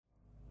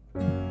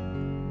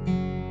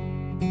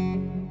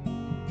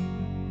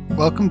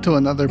Welcome to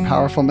another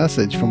powerful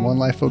message from One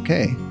Life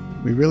OK.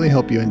 We really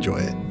hope you enjoy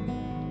it.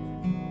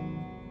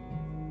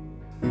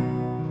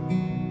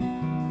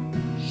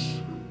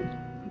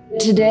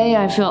 Today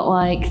I felt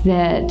like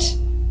that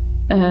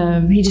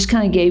he just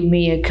kind of gave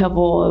me a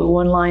couple of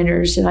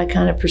one-liners that I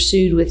kind of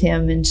pursued with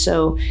him. And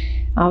so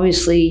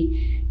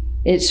obviously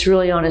it's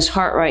really on his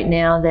heart right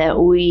now that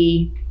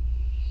we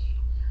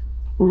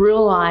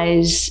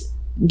realize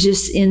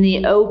just in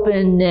the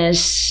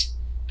openness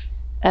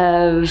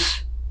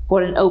of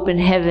what an open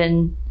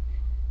heaven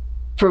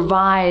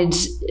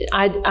provides.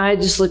 I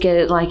just look at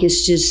it like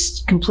it's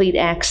just complete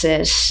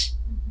access.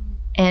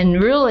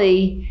 And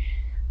really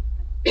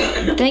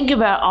think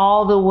about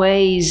all the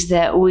ways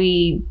that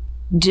we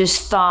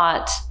just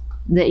thought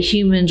that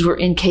humans were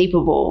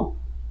incapable,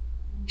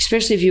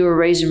 especially if you were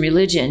raised in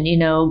religion. You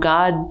know,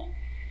 God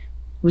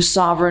was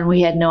sovereign.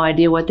 We had no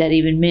idea what that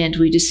even meant.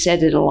 We just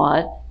said it a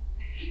lot,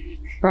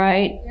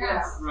 right?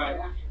 Yes. Right.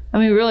 I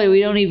mean, really,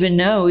 we don't even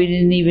know. We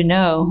didn't even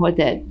know what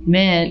that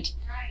meant.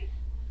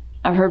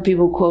 I've heard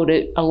people quote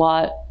it a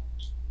lot.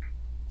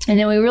 And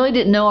then we really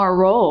didn't know our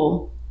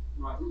role.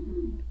 Right.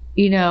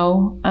 You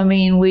know, I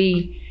mean,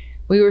 we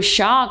were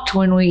shocked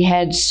when we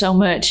had so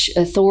much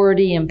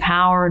authority and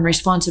power and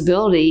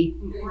responsibility.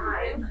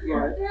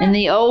 Right. And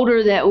the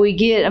older that we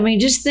get, I mean,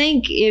 just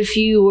think if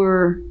you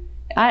were,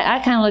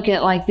 I kind of look at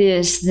it like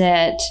this,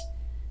 that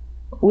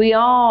we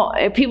all,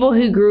 people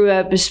who grew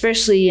up,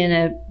 especially in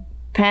a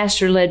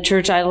pastor-led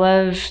church, I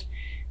love,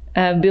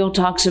 Bill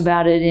talks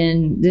about it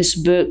in this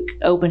book,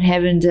 Open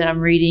Heavens, that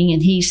I'm reading,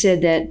 and he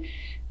said that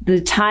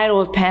the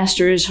title of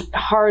pastor is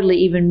hardly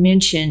even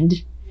mentioned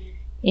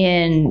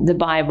in the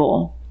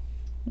Bible,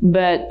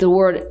 but the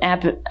word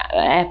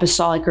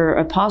apostolic or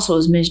apostle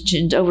is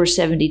mentioned over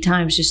 70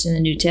 times just in the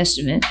New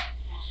Testament.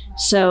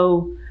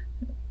 So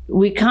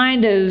we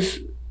kind of,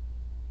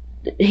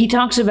 he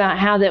talks about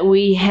how that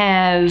we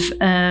have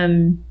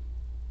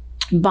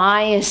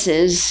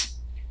biases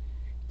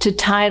to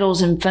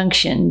titles and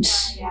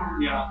functions.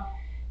 Yeah.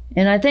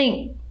 And I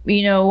think,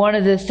 you know, one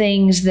of the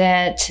things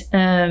that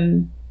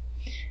that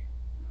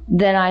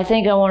I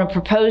think I want to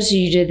propose to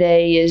you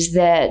today is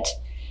that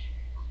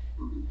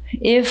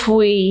if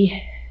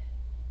we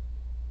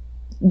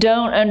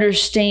don't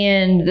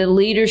understand the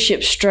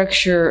leadership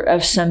structure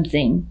of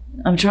something,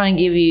 I'm trying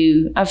to give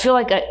you, I feel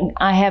like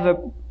I have a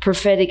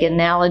prophetic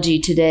analogy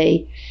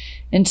today.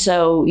 And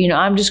so, you know,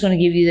 I'm just going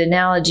to give you the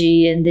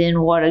analogy, and then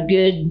what a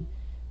good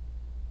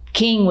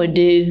king would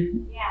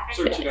do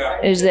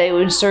is they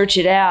would search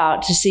it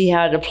out to see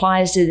how it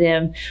applies to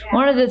them.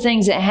 One of the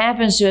things that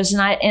happens to us,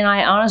 and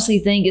I honestly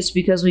think it's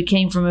because we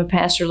came from a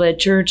pastor-led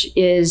church,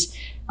 is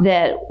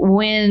that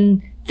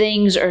when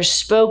things are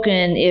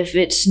spoken, if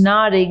it's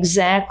not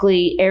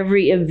exactly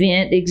every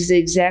event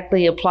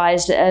exactly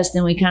applies to us,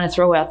 then we kind of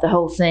throw out the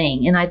whole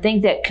thing. And I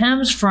think that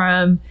comes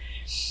from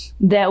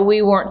that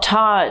we weren't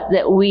taught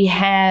that we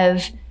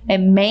have a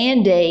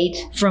mandate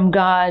from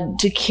God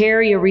to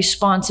carry a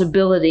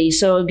responsibility.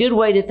 So a good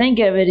way to think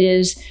of it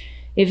is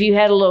if you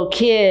had a little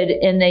kid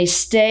and they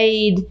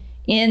stayed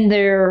in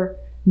their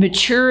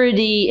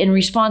maturity and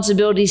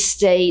responsibility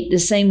state the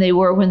same they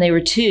were when they were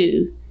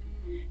 2,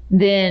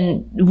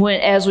 then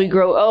as we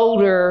grow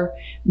older,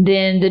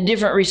 then the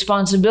different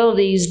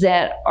responsibilities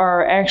that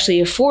are actually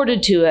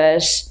afforded to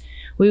us,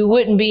 we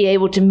wouldn't be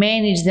able to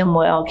manage them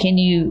well. Can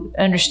you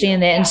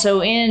understand that? And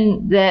so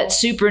in that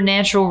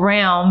supernatural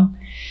realm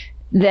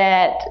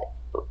that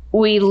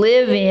we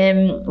live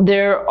in,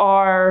 there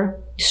are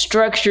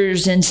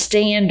structures and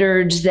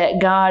standards that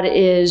God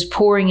is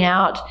pouring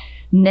out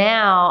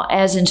now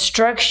as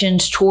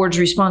instructions towards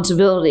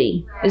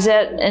responsibility. Is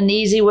that an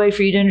easy way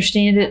for you to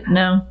understand it?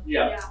 No?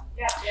 Yeah.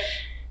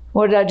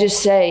 What did I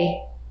just say?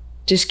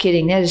 Just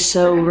kidding. That is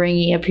so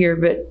ringy up here,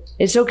 but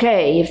it's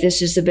okay if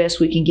this is the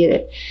best we can get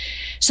it.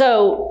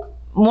 So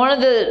one of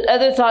the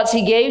other thoughts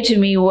he gave to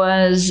me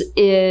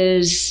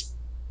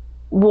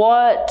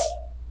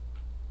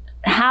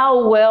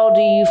how well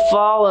do you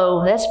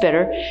follow? That's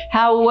better.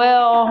 How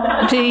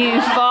well do you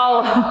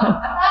follow?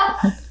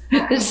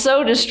 It's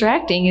so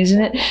distracting,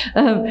 isn't it?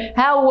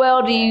 How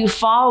well do you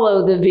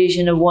follow the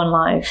vision of One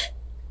Life?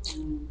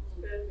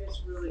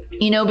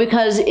 You know,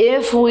 because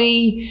if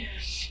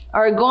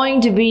we're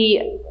going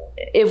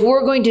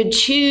to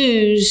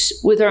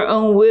choose with our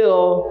own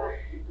will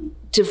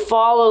to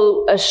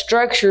follow a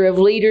structure of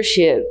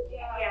leadership,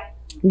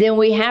 then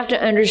we have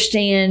to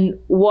understand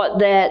what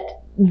that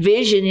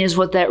vision is,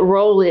 what that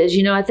role is.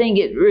 You know, I think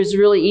it was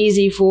really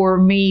easy for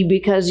me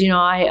because, you know,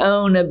 I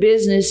own a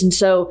business. And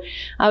so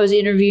I was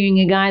interviewing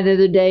a guy the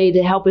other day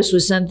to help us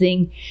with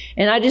something.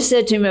 And I just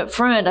said to him up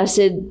front, I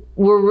said,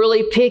 we're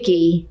really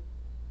picky,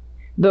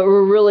 but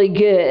we're really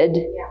good,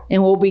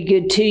 and we'll be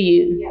good to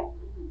you.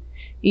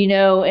 You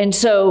know, and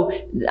so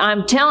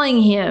I'm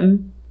telling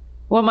him,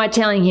 what am I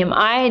telling him?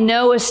 I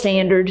know a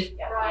standard.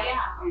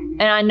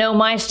 And I know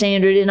my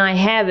standard and I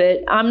have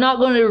it. I'm not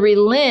going to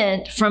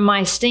relent from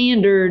my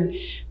standard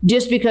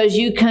just because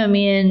you come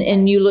in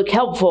and you look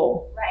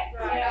helpful.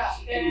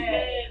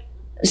 Right.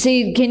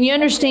 See, can you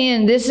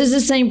understand? This is the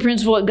same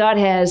principle that God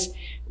has.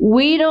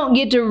 we don't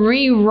get to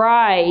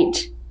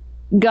rewrite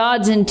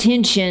God's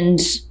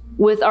intentions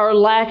with our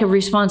lack of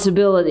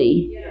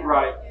responsibility.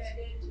 Right.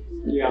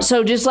 Yeah.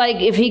 So just like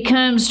if he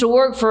comes to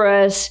work for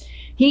us,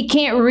 he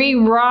can't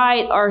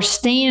rewrite our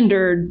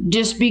standard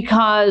just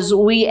because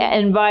we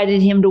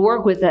invited him to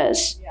work with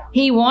us.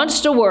 He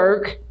wants to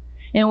work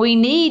and we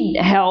need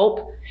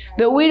help,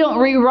 but we don't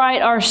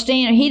rewrite our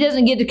standard. He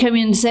doesn't get to come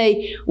in and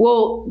say,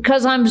 well,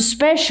 because I'm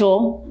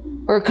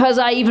special or because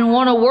I even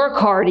want to work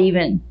hard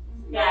even.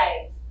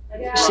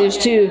 Says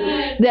too,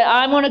 that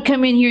I'm going to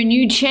come in here and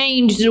you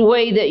change the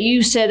way that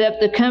you set up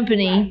the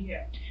company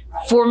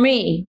for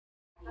me.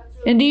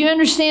 And do you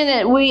understand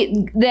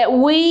that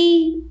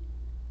we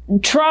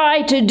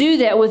try to do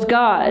that with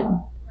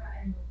God?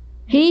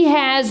 He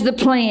has the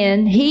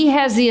plan. He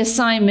has the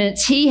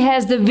assignments. He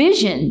has the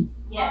vision.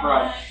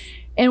 Right.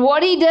 And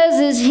what he does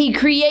is he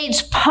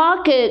creates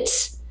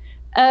pockets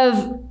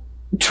of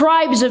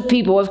tribes of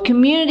people, of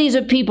communities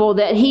of people,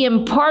 that he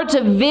imparts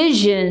a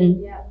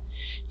vision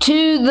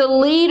to the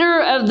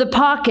leader of the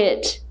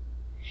pocket.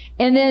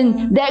 And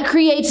then that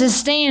creates a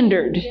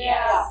standard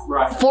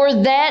for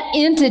that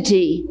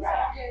entity.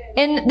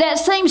 And that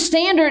same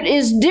standard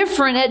is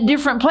different at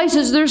different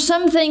places. There's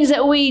some things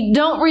that we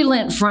don't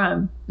relent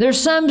from.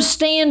 There's some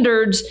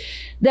standards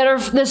that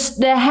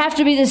have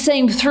to be the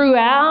same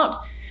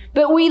throughout.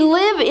 But we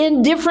live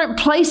in different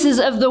places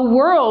of the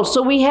world.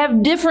 So we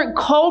have different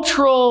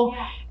cultural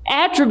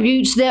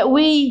attributes that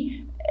we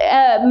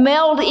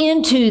meld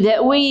into,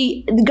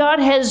 God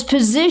has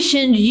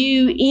positioned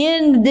you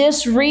in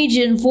this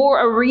region for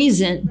a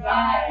reason.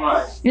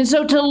 Right. And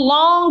so to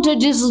long to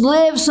just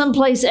live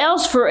someplace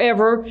else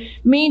forever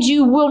means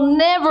you will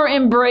never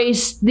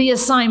embrace the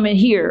assignment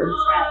here.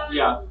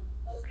 Yeah.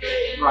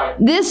 Right.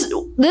 This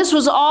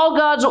was all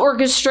God's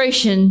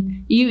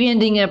orchestration, you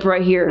ending up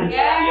right here.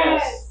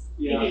 Yes.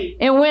 Yeah.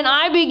 And when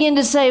I begin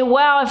to say,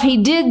 wow, if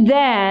he did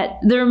that,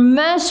 there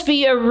must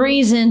be a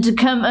reason to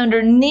come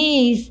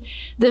underneath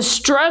the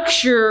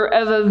structure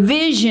of a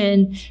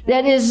vision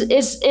that is,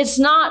 it's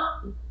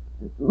not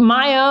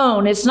my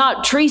own. It's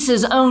not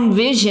Teresa's own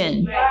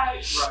vision.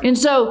 Right. And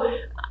so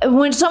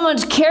when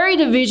someone's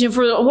carried a vision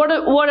for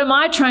what am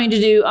I trying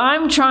to do?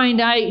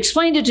 I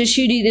explained it to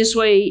Shudi this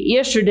way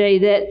yesterday,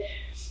 that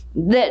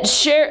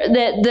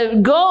the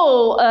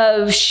goal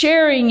of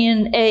sharing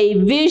in a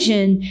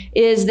vision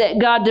is that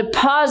God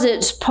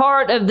deposits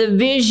part of the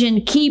vision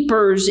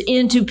keepers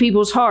into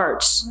people's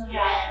hearts.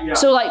 Yeah.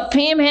 So like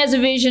Pam has a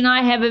vision,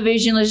 I have a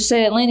vision, let's just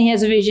say that Lenny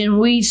has a vision.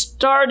 We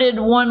started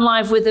One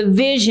Life with a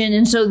vision,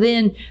 and so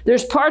then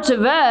there's parts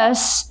of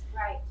us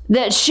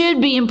that should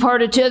be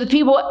imparted to other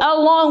people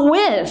along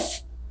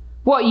with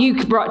what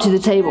you brought to the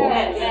table.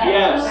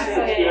 Yes.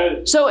 That's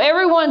good. So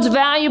everyone's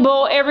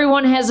valuable,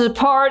 everyone has a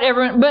part,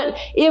 but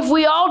if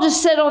we all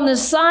just sit on the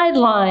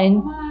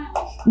sideline,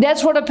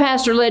 that's what a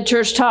pastor-led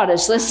church taught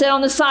us. Let's sit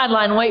on the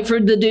sideline and wait for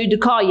the dude to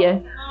call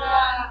you.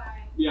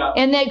 Yeah.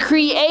 And that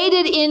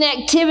created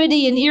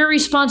inactivity and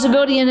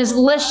irresponsibility, and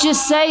let's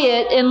just say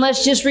it, and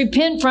let's just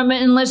repent from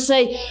it, and let's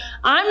say,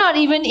 I'm not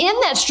even in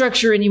that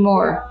structure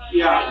anymore.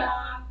 Yeah.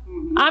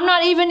 I'm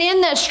not even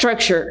in that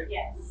structure.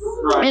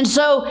 Right. And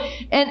so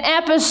an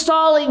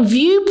apostolic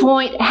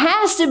viewpoint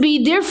has to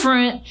be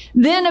different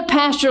than a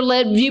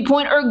pastor-led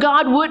viewpoint, or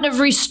God wouldn't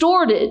have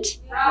restored it.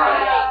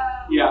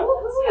 Right. Yeah.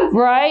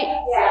 Right?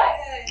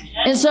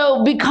 And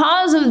so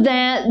because of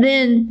that,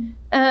 then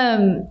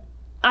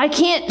I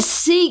can't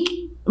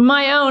seek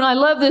my own. I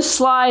love this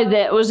slide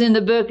that was in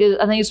the book.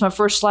 I think it's my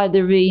first slide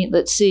there, V.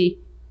 Let's see.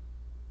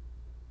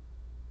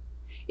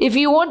 If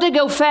you want to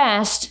go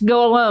fast,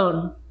 go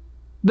alone.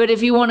 But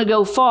if you want to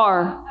go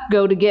far,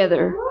 go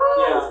together.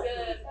 Yeah.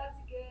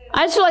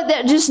 I feel like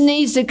that just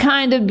needs to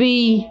kind of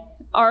be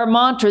our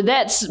mantra.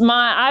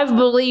 I've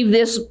believed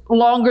this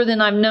longer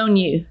than I've known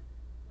you.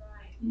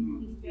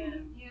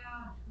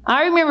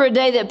 I remember a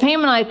day that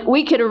Pam and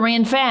we could have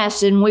ran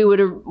fast and we would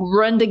have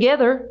run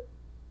together,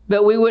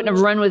 but we wouldn't have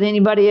run with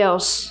anybody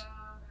else.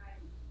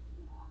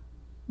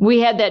 We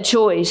had that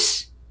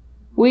choice.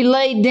 We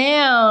laid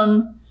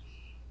down.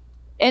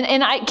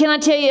 And can I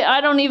tell you, I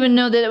don't even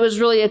know that it was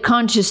really a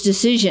conscious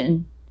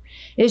decision.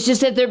 It's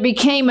just that there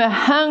became a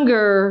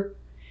hunger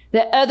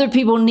that other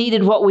people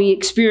needed what we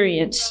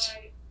experienced.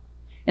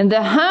 And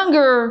the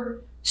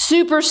hunger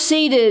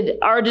superseded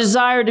our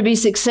desire to be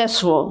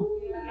successful.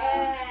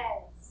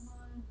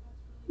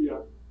 Yeah.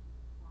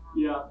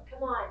 Yeah.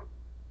 Come on.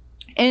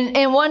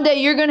 And one day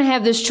you're going to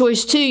have this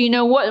choice too. You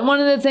know what? One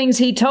of the things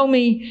he told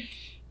me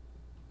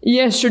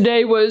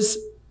yesterday was,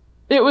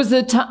 there was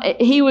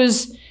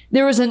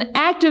an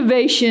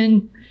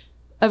activation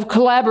of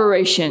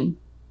collaboration,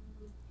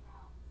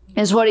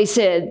 is what he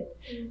said.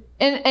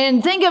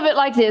 And think of it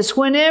like this.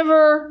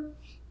 Whenever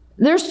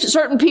there's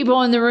certain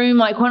people in the room,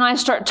 like when I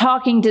start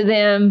talking to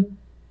them,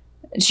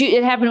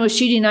 it happened with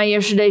Shudi and I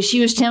yesterday.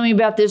 She was telling me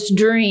about this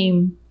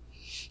dream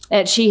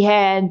that she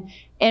had.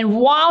 And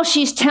while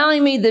she's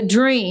telling me the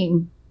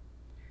dream,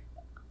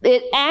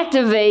 it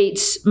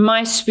activates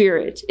my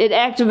spirit. It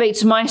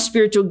activates my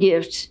spiritual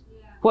gift.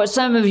 What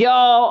some of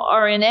y'all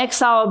are in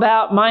exile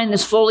about, mine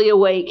is fully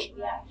awake.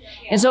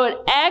 And so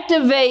it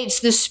activates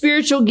the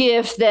spiritual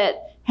gift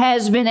that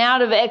has been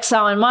out of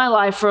exile in my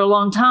life for a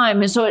long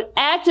time. And so it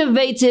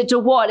activates it to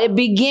what? It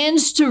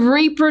begins to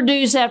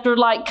reproduce after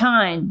like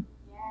kind.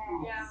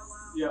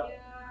 Yeah.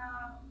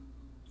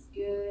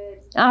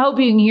 I hope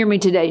you can hear me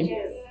today.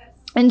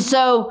 And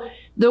so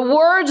the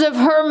words of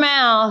her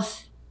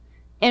mouth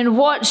and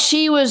what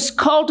she was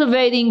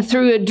cultivating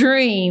through a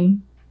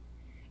dream,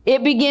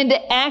 it began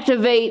to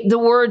activate the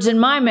words in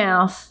my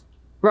mouth,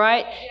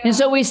 right? And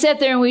so we sat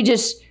there and we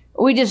just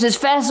as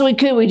fast as we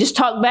could, we just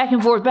talked back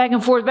and forth, back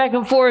and forth, back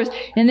and forth.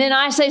 And then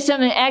I say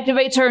something that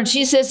activates her and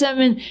she says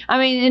something. She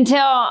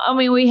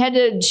had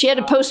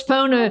to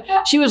postpone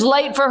she was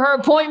late for her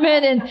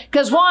appointment. And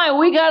because why?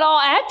 We got all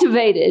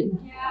activated.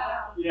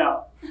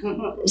 Yeah.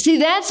 See,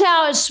 that's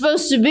how it's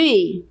supposed to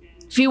be.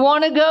 If you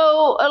want to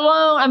go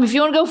alone, if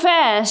you want to go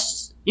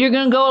fast, you're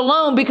going to go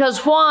alone, because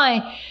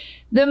why?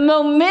 The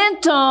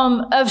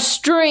momentum of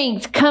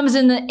strength comes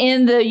in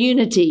the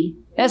unity.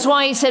 That's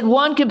why he said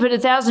one can put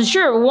 1,000.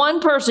 Sure, one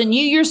person,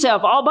 you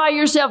yourself, all by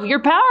yourself,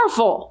 you're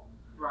powerful.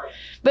 Right.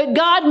 But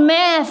God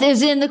math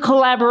is in the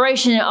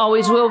collaboration. It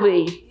always will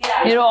be.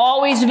 It'll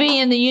always be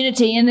in the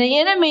unity. And the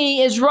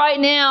enemy is right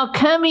now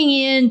coming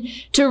in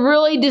to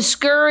really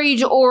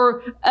discourage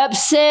or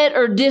upset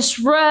or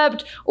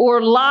disrupt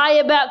or lie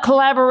about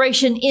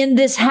collaboration in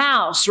this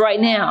house right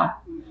now.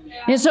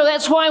 And so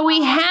that's why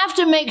we have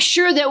to make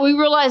sure that we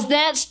realize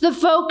that's the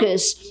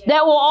focus.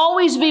 That will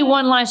always be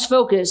One Life's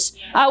focus.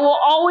 I will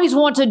always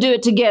want to do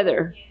it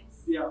together.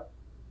 Yeah.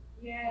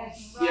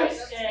 Yes.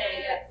 Yes.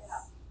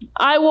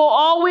 I will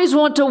always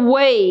want to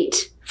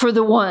wait for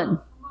the one.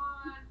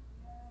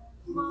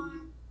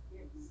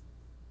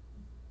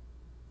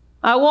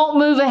 I won't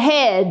move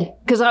ahead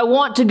because I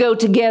want to go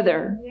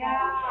together.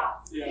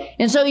 Yeah.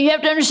 And so you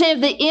have to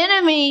understand, if the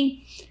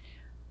enemy,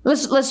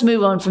 let's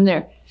move on from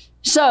there.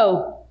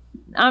 So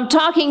I'm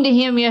talking to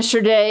him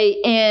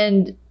yesterday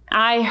and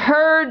I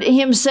heard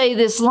him say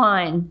this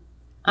line.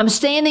 I'm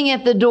standing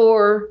at the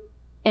door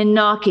and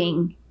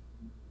knocking.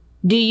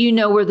 Do you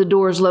know where the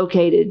door is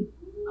located?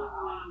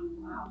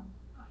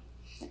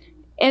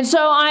 And so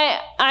I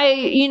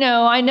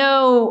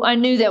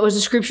knew that was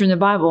a scripture in the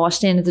Bible. I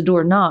stand at the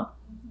door and knock.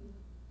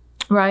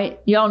 Right?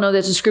 Y'all know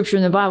that's a scripture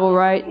in the Bible,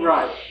 right?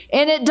 Right.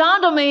 And it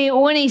dawned on me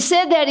when he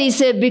said that, he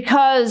said,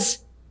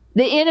 because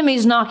the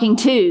enemy's knocking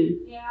too.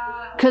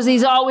 Because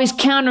he's always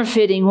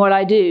counterfeiting what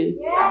I do.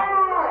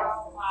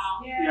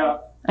 Yeah.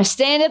 I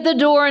stand at the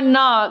door and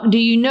knock. Do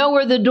you know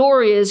where the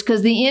door is?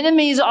 Because the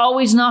enemy's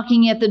always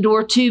knocking at the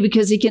door too,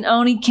 because he can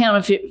only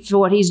counterfeit for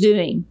what he's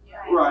doing.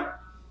 Right.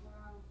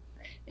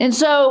 And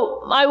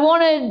so I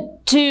wanted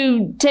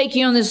to take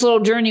you on this little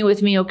journey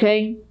with me,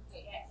 okay?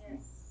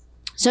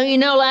 So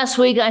last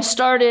week I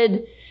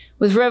started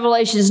with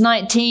Revelations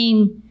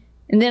 19,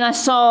 and then I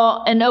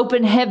saw an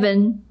open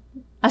heaven.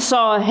 I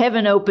saw a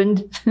heaven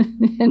opened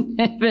in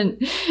heaven,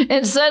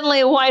 and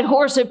suddenly a white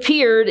horse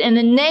appeared, and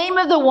the name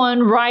of the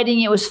one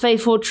riding it was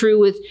Faithful, True,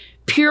 with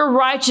pure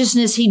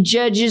righteousness he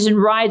judges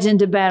and rides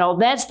into battle.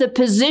 That's the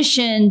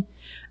position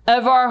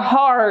of our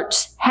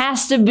hearts,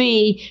 has to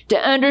be to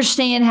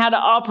understand how to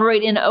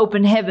operate in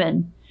open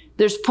heaven.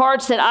 There's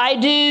parts that I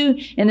do,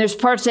 and there's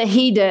parts that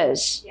he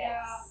does.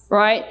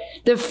 Right?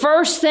 The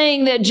first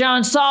thing that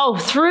John saw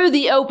through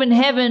the open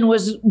heaven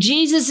was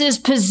Jesus's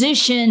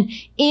position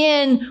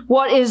in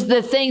what is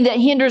the thing that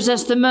hinders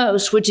us the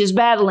most, which is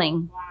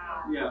battling.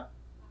 Yeah.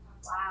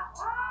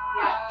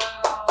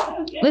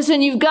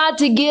 Listen, you've got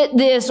to get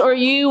this, or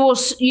you'll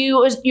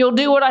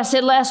do what I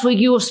said last week.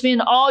 You will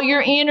spend all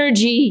your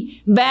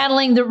energy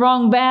battling the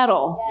wrong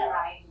battle.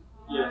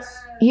 Yes.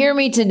 Hear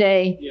me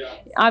today. Yeah.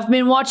 I've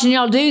been watching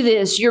y'all do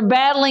this. You're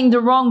battling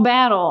the wrong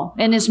battle,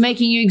 and it's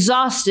making you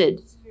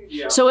exhausted.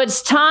 Yeah. So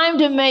it's time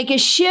to make a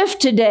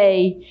shift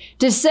today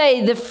to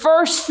say the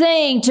first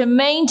thing to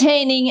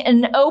maintaining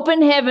an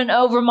open heaven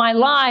over my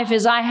life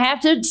is I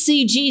have to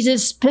see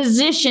Jesus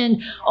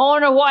positioned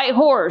on a white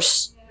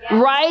horse,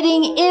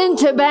 riding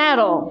into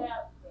battle.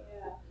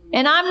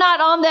 And I'm not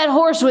on that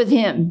horse with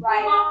him.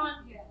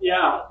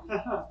 Yeah.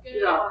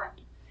 Yeah.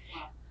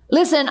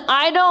 Listen,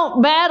 I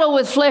don't battle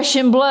with flesh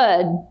and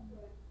blood.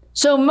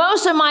 So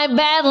most of my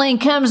battling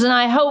comes, and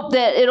I hope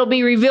that it'll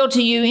be revealed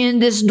to you in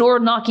this door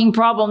knocking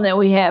problem that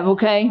we have,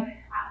 okay?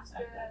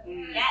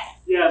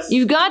 Yes.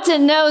 You've got to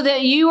know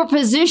that you are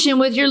positioned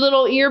with your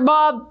little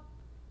earbob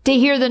to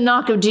hear the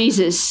knock of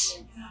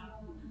Jesus.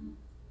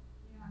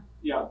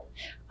 Yeah.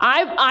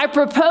 I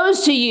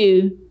propose to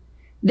you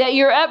that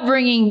your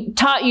upbringing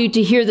taught you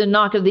to hear the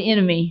knock of the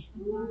enemy.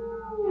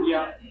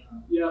 Yeah.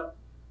 Yeah.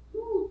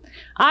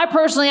 I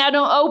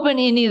don't open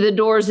any of the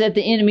doors that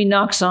the enemy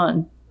knocks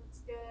on.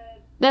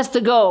 That's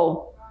the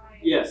goal.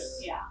 Yes.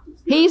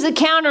 He's a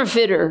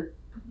counterfeiter.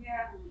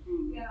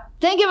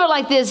 Think of it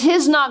like this.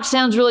 His knock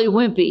sounds really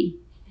wimpy.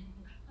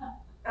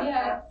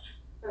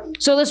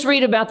 So let's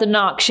read about the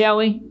knock, shall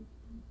we?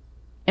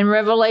 And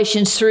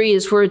Revelations 3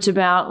 is where it's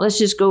about. Let's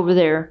just go over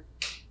there.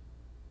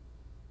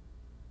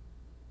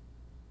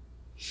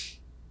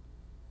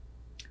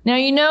 Now,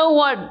 you know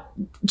what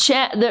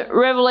the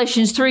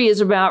Revelations 3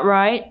 is about,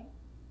 right?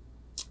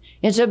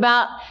 It's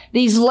about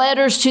these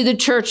letters to the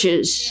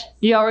churches. Yes.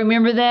 Do y'all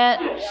remember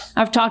that? Yes.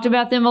 I've talked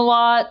about them a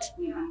lot.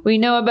 Yeah. We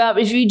know about,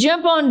 if you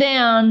jump on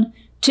down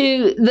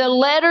to the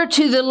letter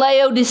to the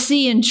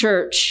Laodicean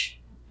church.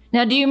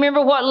 Now, do you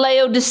remember what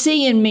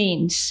Laodicean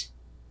means?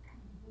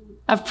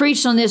 I've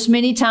preached on this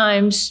many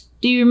times.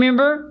 Do you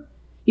remember?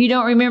 You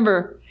don't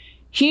remember.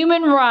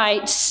 Human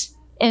rights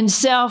and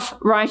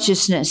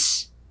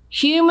self-righteousness.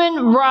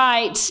 Human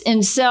rights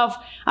and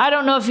I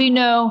don't know if you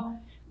know,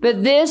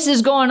 but this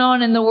is going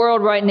on in the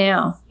world right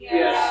now.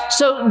 Yes.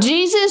 So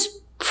Jesus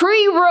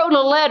pre-wrote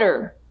a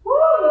letter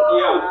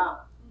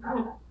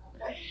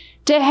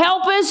to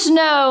help us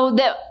know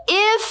that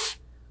if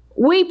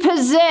we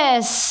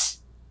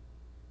possess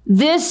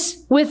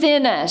this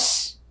within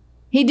us,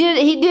 he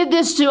did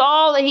this to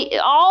all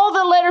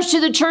the letters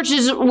to the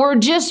churches were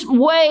just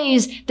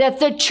ways that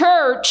the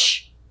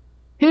church,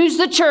 who's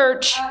the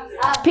church?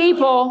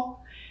 People,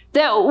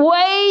 that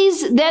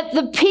ways that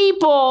the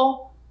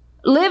people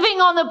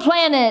living on the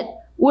planet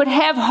would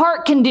have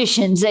heart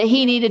conditions that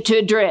he needed to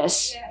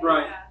address.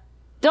 Right.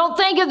 Don't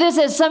think of this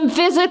as some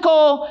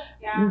physical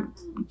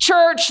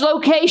church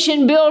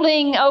location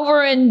building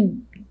over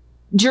in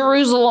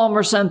Jerusalem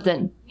or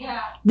something.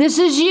 Yeah. This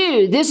is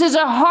you. This is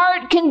a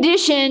heart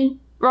condition,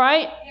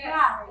 right?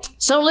 Yeah.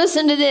 So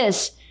listen to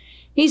this.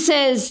 He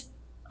says,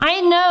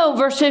 I know,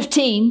 verse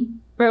 15,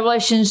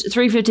 Revelations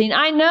 3:15,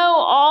 I know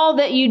all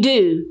that you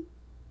do.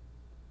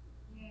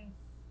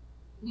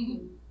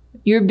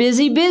 You're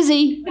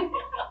busy.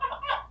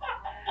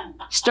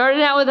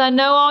 Started out with, I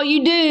know all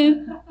you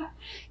do.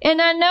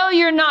 And I know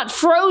you're not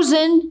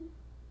frozen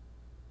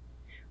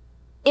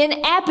in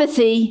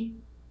apathy.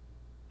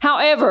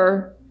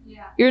 However,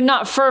 you're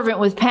not fervent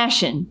with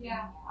passion.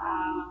 Yeah.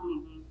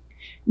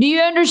 Do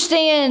you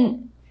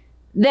understand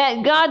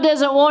that God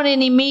doesn't want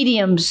any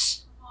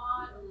mediums?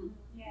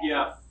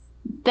 Yeah.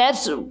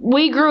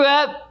 We grew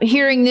up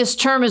hearing this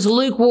term as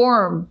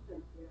lukewarm,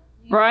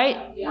 right?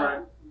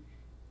 Yeah.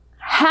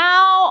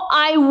 How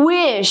I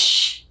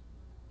wish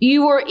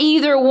you were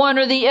either one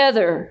or the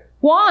other.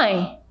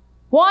 Why?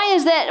 Why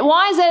is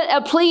that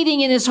a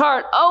pleading in his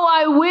heart? Oh,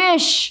 I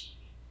wish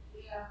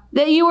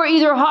that you were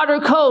either hot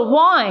or cold.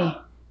 Why?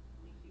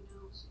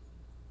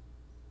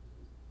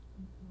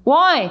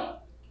 Why?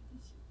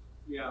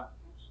 Yeah.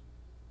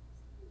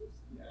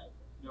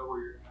 Know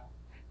where you're at.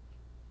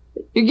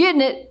 You're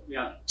getting it?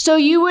 Yeah. So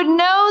you would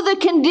know the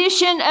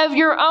condition of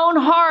your own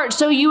heart,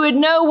 so you would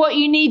know what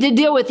you need to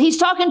deal with. He's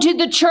talking to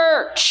the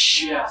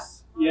church.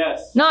 Yes.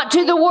 Yes. Not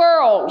to the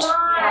world.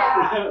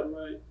 Right.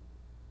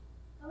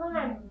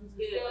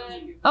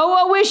 Oh,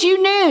 I wish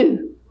you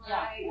knew.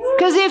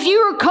 Because if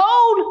you were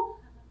cold,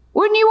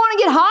 wouldn't you want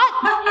to get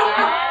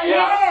hot?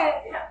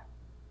 Yeah.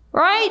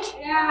 Right?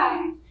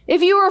 Yeah.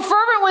 If you were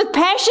fervent with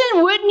passion,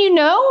 wouldn't you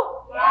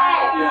know?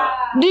 Yeah.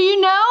 Do you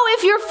know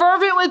if you're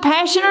fervent with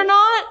passion or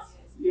not?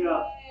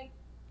 Yeah.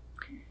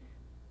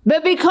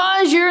 But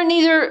because you're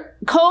neither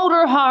cold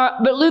or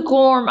hot, but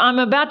lukewarm, I'm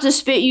about to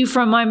spit you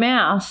from my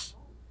mouth.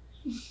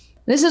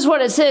 This is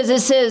what it says.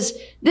 It says,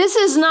 this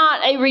is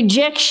not a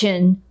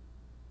rejection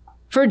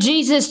for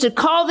Jesus to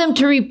call them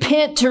to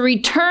repent, to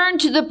return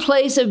to the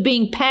place of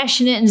being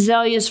passionate and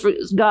zealous for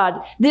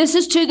God. This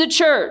is to the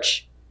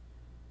church.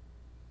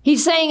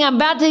 He's saying, I'm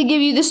about to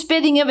give you the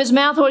spitting of his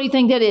mouth. What do you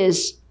think that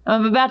is?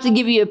 I'm about to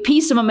give you a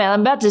piece of my mouth.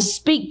 I'm about to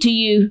speak to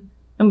you.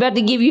 I'm about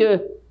to give you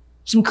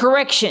some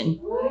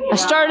correction. I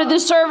started the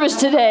service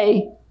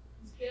today.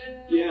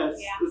 Yes,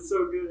 that's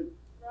so good.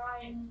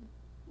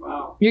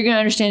 Wow. You're going to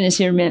understand this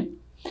here in a minute.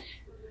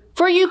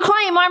 For you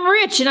claim I'm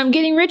rich and I'm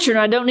getting richer and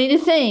I don't need a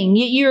thing.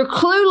 Yet you're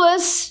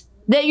clueless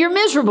that you're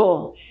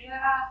miserable.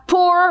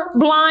 Poor,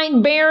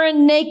 blind,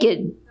 barren,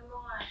 naked.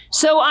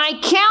 So I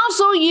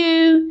counsel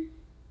you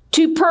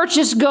to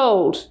purchase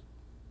gold,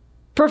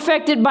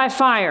 perfected by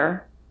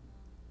fire.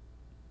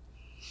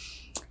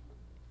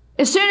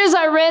 As soon as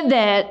I read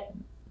that,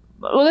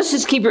 well, let's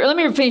just keep it. Let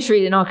me finish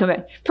reading and I'll come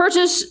back.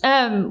 Purchase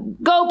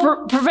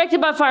gold perfected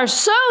by fire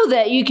so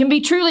that you can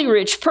be truly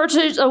rich.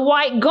 Purchase a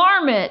white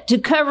garment to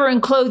cover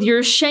and clothe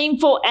your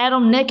shameful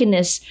Adam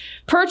nakedness.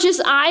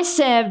 Purchase eye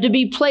salve to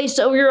be placed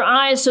over your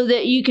eyes so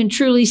that you can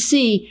truly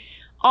see.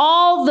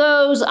 All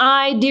those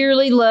I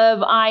dearly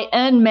love, I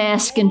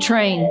unmask and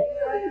train.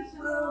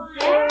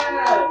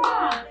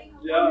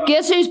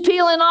 Guess who's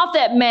peeling off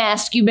that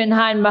mask you've been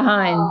hiding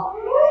behind?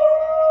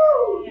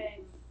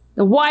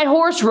 The white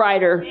horse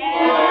rider.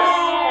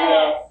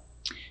 Yes.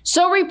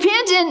 So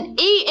repent and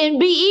eat and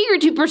be eager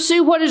to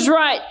pursue what is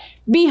right.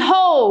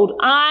 Behold,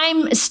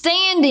 I'm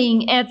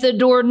standing at the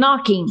door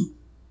knocking.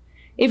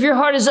 If your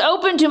heart is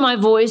open to my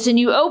voice and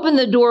you open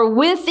the door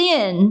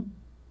within,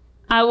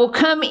 I will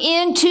come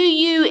into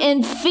you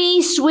and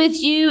feast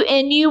with you,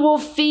 and you will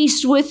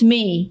feast with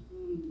me.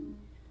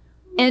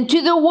 And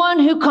to the one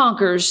who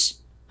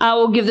conquers, I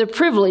will give the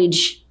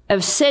privilege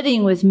of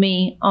sitting with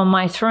me on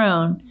my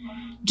throne,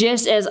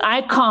 just as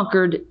I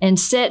conquered and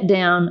sat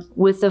down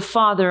with the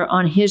Father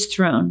on his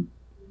throne.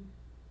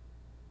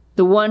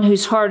 The one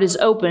whose heart is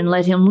open,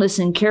 let him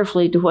listen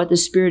carefully to what the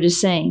Spirit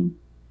is saying.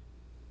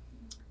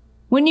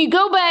 When you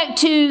go back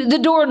to the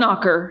door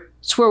knocker,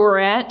 that's where we're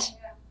at.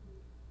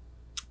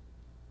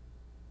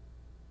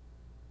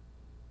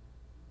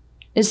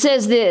 It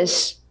says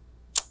this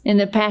in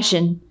the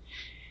Passion.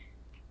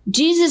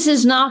 Jesus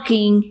is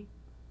knocking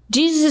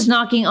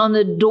on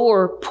the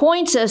door,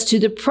 points us to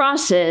the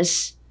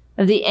process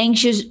of the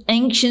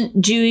ancient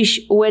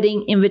Jewish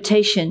wedding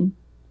invitation.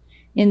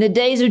 In the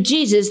days of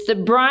Jesus, the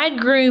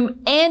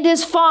bridegroom and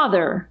his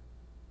father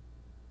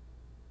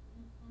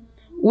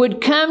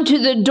would come to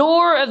the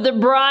door of the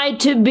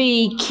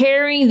bride-to-be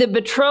carrying the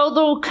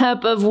betrothal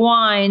cup of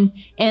wine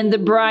and the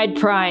bride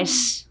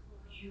price.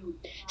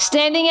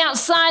 Standing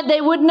outside,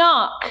 they would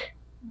knock.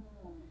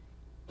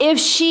 If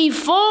she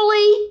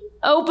fully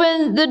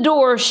opened the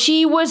door,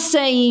 she was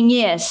saying,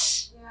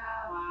 yes,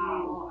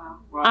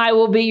 I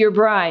will be your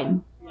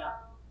bride.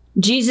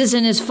 Jesus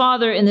and his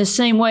Father in the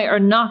same way are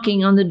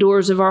knocking on the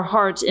doors of our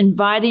hearts,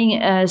 inviting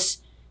us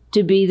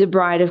to be the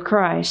bride of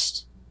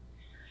Christ.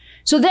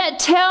 So that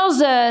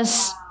tells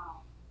us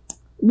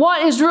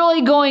what is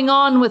really going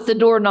on with the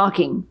door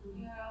knocking.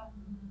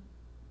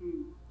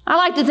 I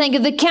like to think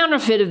of the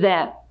counterfeit of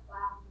that.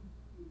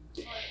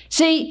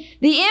 See,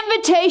 the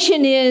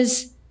invitation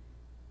is,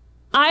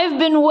 I've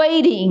been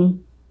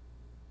waiting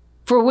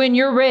for when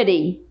you're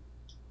ready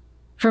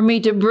for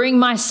me to bring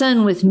my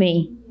son with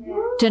me,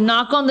 to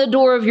knock on the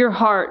door of your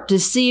heart, to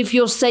see if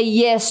you'll say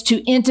yes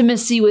to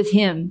intimacy with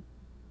him.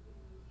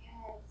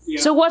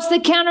 Yeah. So what's the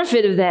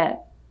counterfeit of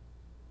that?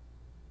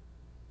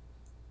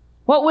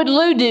 What would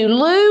Lou do?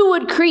 Lou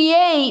would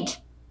create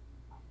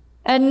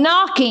a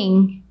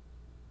knocking.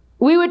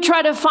 We would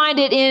try to find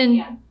it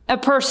in a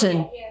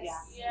person,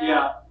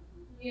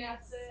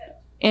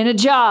 in a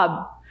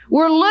job.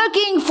 We're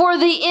looking for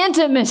the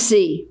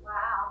intimacy.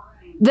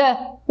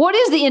 What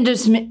is the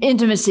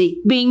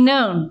intimacy? Being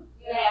known.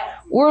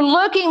 We're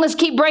looking, let's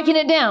keep breaking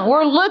it down.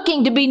 We're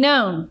looking to be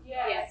known.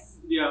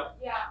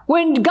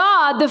 When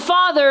God, the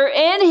Father,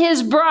 and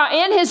his bride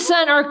and his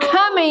Son are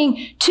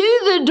coming to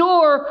the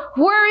door,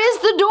 where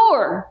is the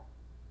door?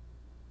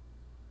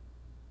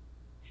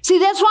 See,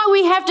 that's why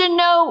we have to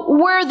know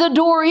where the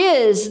door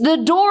is. The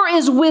door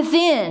is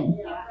within.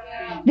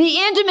 The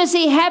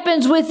intimacy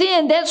happens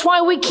within. That's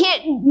why we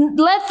can't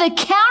let the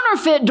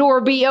counterfeit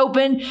door be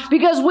open,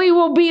 because we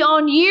will be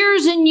on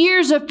years and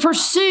years of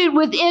pursuit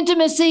with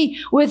intimacy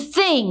with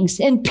things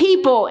and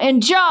people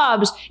and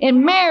jobs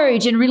and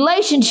marriage and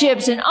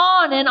relationships and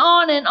on and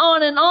on and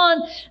on and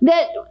on,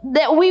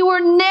 that we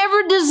were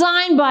never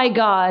designed by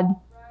God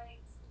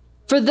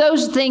for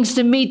those things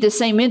to meet the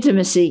same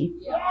intimacy.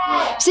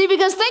 See,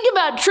 because think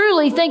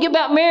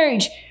about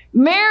marriage.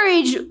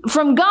 Marriage,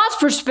 from God's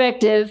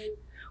perspective,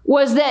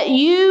 was that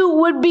you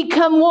would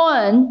become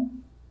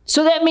one.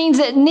 So that means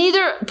that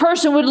neither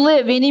person would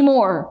live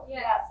anymore.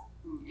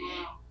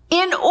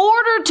 In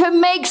order to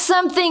make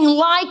something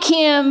like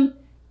him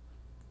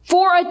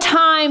for a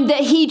time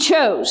that he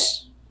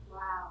chose.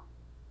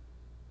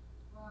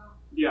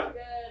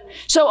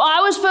 So I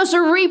was supposed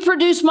to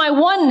reproduce my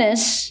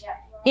oneness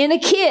in a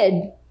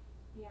kid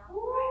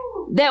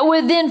that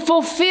would then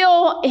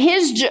fulfill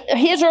his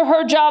or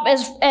her job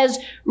as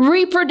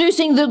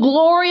reproducing the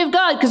glory of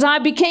God. Because I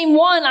became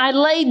one. I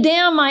laid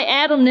down my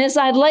Adamness.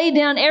 I laid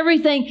down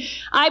everything.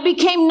 I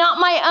became not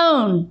my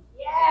own.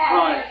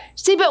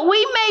 See, but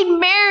we made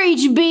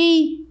marriage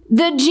be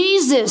the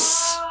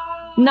Jesus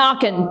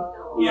knocking.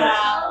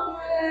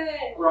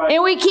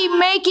 And we keep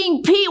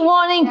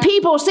wanting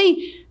people.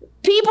 See,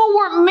 people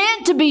weren't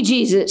meant to be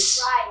Jesus.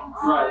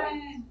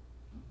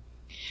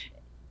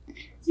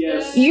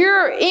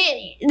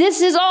 This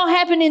has all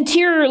happened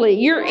interiorly.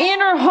 Your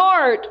inner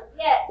heart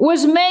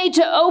was made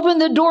to open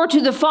the door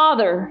to the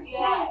Father.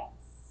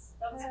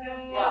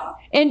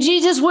 And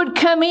Jesus would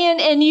come in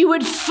and you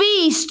would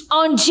feast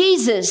on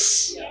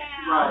Jesus.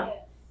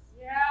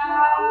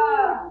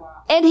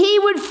 And he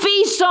would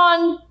feast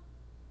on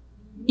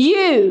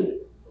you.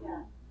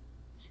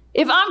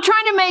 If I'm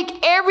trying to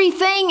make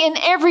everything and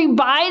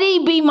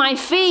everybody be my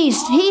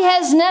feast, he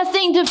has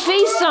nothing to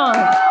feast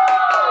on.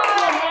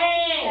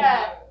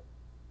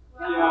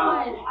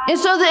 And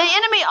so the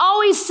enemy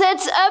always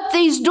sets up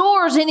these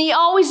doors and he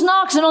always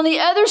knocks. And on the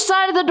other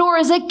side of the door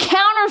is a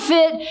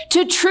counterfeit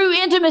to true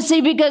intimacy,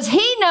 because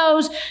he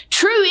knows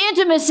true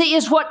intimacy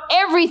is what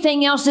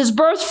everything else is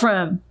birthed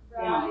from.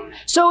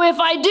 So if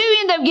I do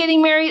end up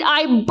getting married,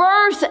 I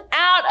birth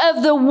out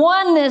of the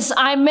oneness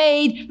I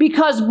made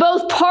because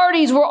both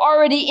parties were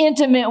already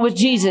intimate with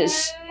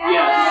Jesus.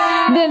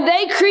 Then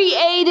they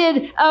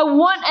created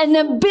an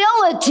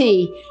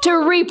ability to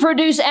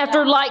reproduce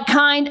after like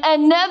kind,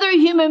 another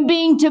human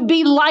being to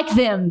be like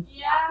them.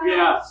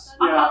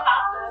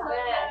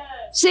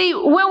 See,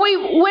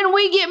 when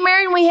we get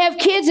married and we have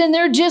kids and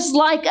they're just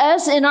like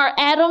us in our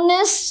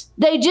Adamness,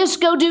 they just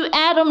go do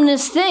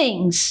Adamness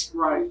things.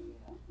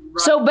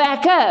 So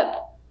back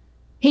up.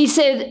 He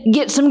said,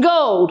 get some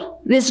gold.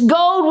 This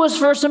gold was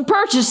for some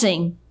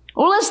purchasing.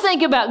 Well, let's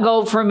think about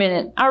gold for a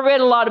minute. I read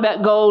a lot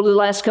about gold the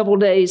last couple of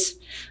days.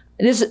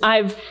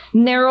 I've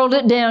narrowed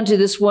it down to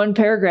this one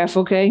paragraph,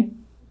 okay?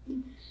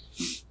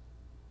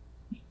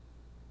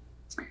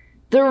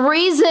 The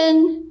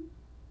reason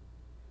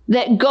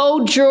that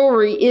gold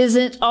jewelry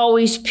isn't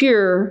always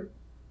pure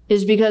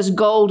is because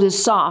gold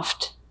is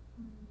soft.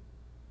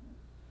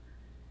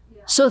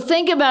 So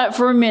think about it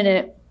for a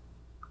minute.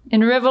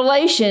 In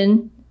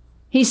Revelation,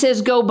 he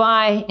says, go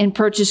buy and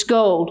purchase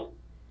gold.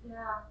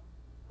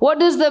 What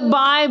does the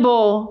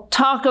Bible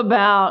talk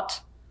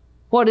about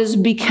what is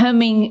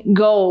becoming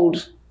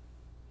gold?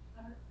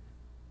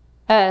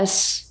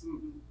 Us.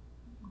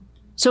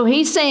 So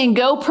he's saying,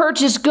 go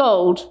purchase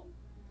gold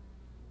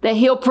that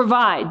he'll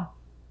provide.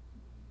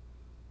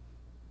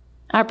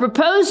 I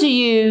propose to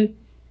you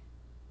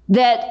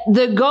that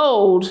the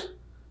gold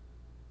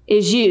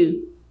is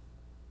you.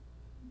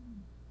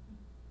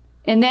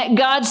 And that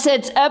God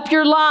sets up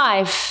your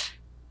life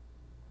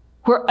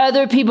where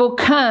other people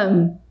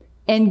come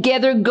and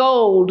gather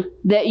gold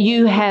that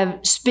you have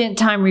spent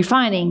time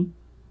refining.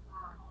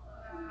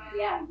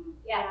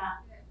 Yeah.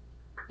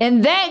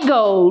 And that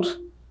gold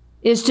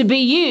is to be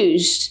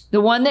used,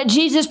 the one that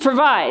Jesus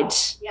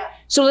provides. Yeah.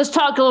 So let's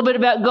talk a little bit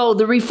about gold,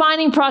 the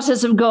refining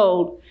process of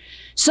gold.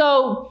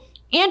 So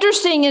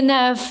interesting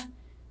enough,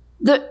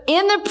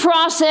 in the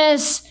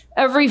process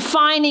of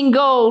refining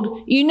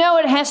gold, you know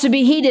it has to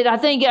be heated. I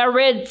think I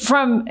read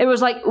it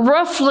was like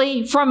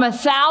roughly from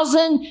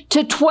 1,000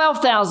 to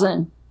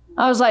 12,000.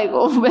 I was like,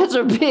 oh, that's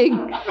a big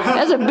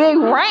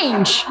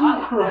range.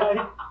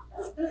 Right.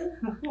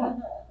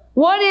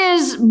 What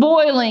is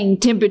boiling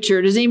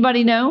temperature? Does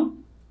anybody know?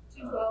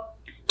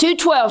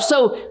 212.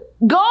 So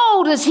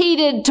gold is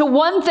heated to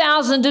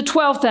 1,000 to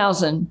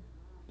 12,000.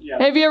 Yeah.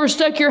 Have you ever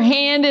stuck your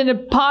hand in a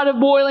pot of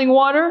boiling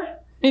water?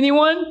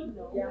 Anyone?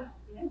 Yeah.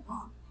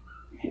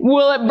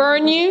 Will it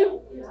burn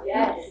you?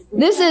 Yes.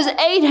 This is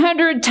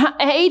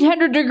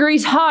 800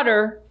 degrees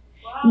hotter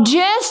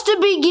just to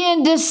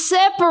begin to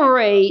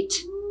separate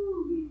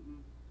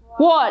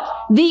what?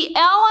 The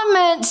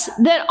elements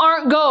that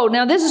aren't gold.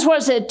 Now, this is what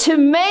it said. To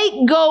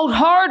make gold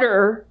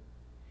harder,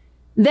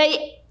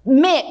 they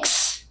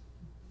mix.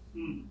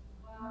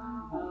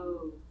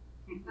 Wow.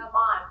 Come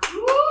on.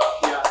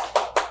 Yeah.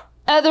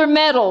 Other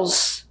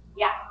metals.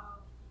 Yeah.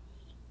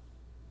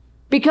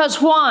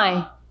 Because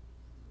why?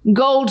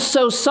 Gold's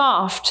so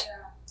soft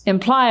and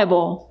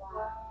pliable.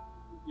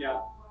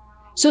 Yeah.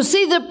 So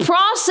see, the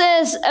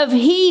process of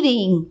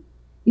heating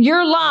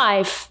your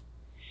life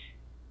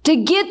to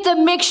get the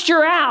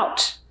mixture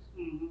out.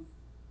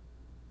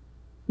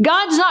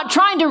 God's not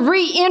trying to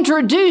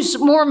reintroduce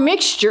more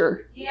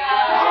mixture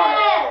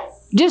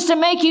Yes. just to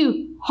make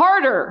you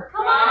harder.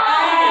 Come on.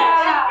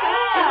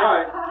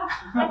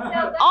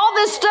 Right. All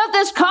this stuff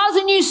that's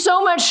causing you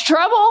so much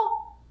trouble,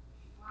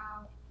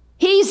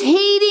 He's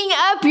heating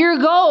up your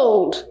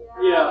gold.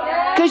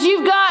 Yeah. Because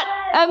you've got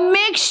a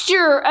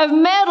mixture of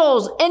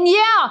metals. And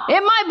yeah,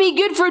 it might be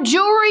good for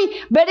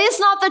jewelry, but it's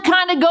not the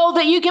kind of gold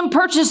that you can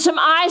purchase some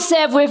eye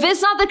salve with.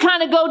 It's not the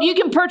kind of gold you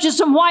can purchase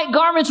some white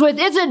garments with.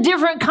 It's a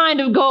different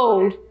kind of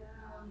gold.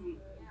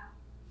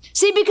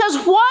 See, because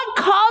what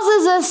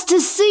causes us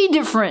to see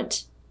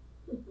different?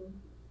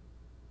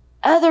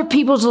 Other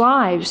people's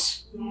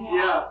lives.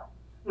 Yeah.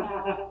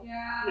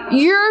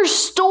 Your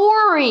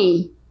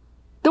story.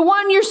 The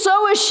one you're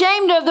so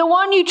ashamed of, the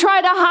one you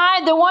try to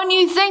hide, the one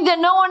you think that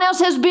no one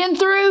else has been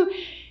through.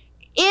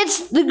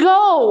 It's the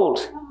gold.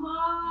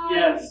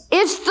 Yes.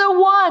 It's the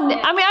one.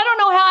 I mean, I don't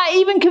know how I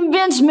even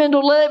convinced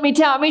Mendel to let me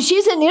tell. I mean,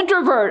 she's an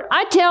introvert.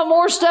 I tell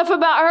more stuff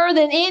about her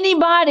than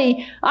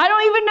anybody. I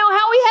don't even know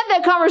how we had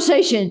that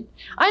conversation.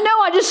 I know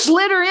I just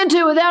slid her into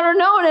it without her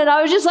knowing it.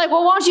 I was just like,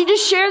 well, why don't you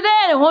just share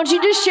that? And why don't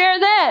you just share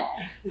that?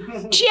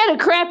 She had a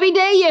crappy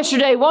day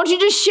yesterday. Why don't you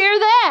just share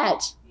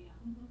that?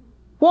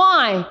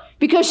 Why?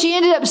 Because she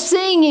ended up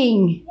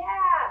singing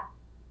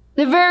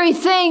the very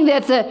thing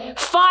that the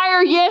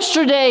fire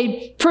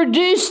yesterday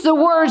produced the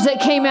words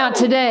that came out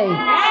today.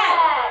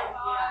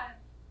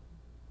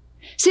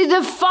 See,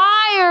 the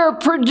fire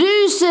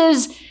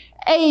produces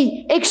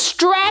a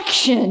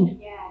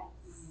extraction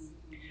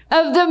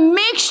of the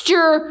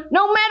mixture,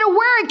 no matter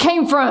where it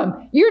came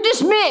from. You're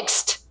just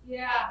mixed.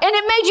 And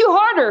it made you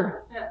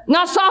harder,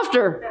 not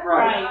softer.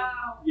 Right.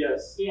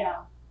 Yes.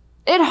 Yeah.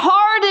 It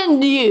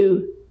hardened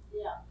you.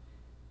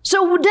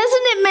 So doesn't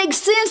it make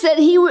sense that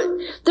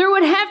there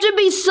would have to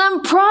be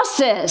some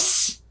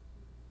process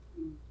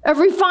of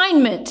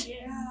refinement?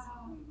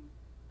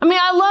 I mean,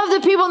 I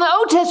love the people in the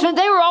Old Testament.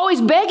 They were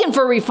always begging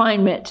for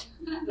refinement.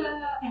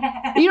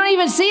 You don't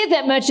even see it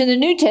that much in the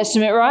New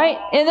Testament, right?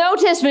 In the Old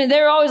Testament,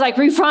 they were always like,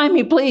 refine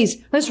me, please.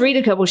 Let's read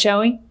a couple, shall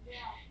we?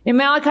 In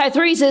Malachi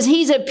 3, it says,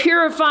 He's a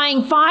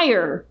purifying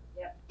fire.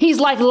 He's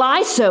like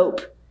lye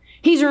soap.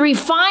 He's a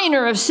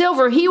refiner of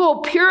silver. He will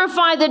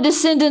purify the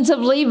descendants of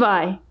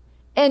Levi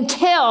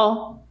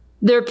until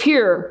they're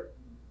pure.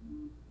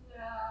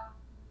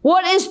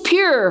 What is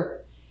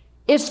pure?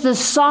 It's the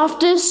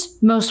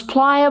softest, most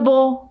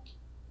pliable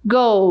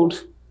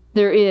gold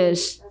there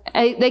is.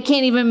 They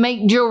can't even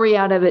make jewelry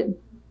out of it.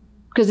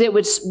 because it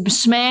would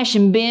smash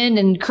and bend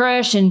and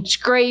crush and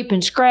scrape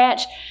and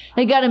scratch.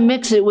 They got to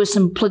mix it with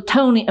some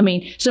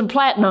some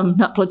platinum,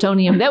 not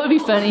plutonium. That would be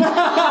funny.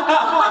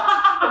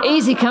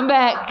 Easy, come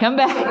back.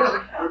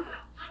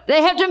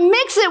 They have to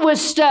mix it with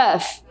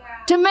stuff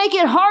to make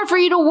it hard for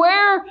you to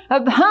wear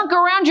a hunk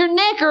around your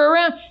neck or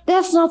around.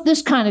 That's not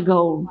this kind of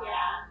gold.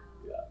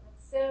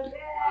 So good.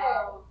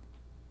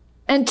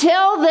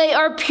 Until they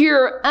are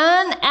pure,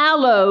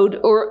 unalloyed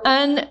or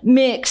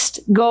unmixed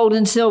gold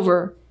and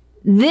silver,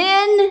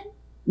 then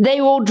they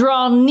will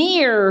draw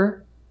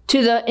near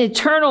to the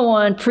Eternal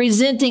One,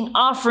 presenting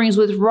offerings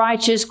with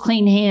righteous,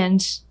 clean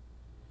hands.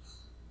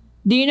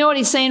 Do you know what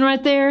he's saying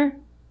right there?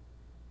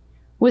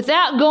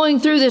 Without going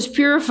through this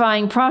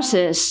purifying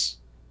process,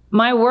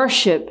 my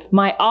worship,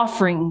 my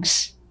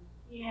offerings,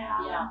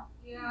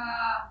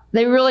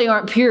 they really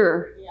aren't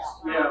pure.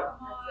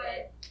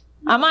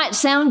 I might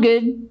sound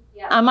good.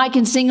 I might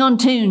can sing on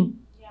tune.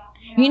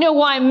 You know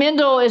why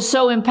Mendel is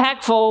so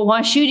impactful,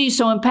 why Schutte is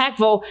so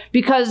impactful?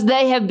 Because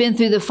they have been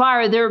through the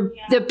fire.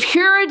 The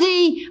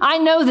purity, I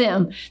know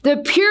them. The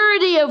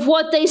purity of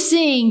what they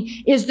sing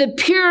is the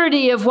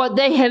purity of what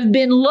they have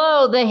been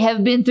low. They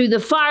have been through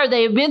the fire.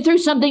 They have been through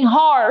something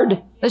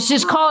hard. Let's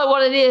just call it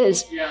what it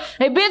is.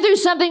 They've been through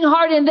something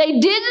hard, and they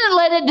didn't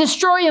let it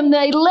destroy them.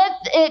 They let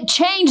it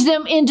change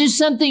them into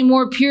something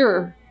more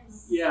pure.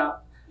 Yeah.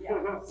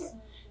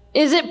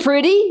 Is it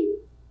pretty?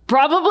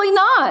 Probably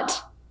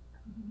not.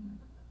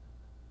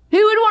 Who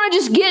would want to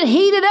just get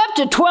heated up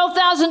to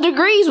 12,000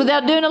 degrees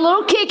without doing a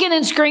little kicking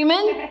and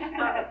screaming?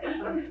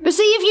 But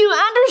see, if you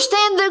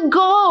understand the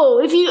goal,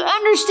 if you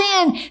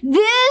understand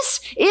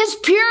this is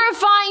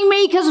purifying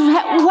me, because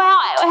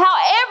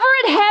however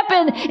it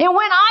happened, and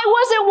when I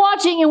wasn't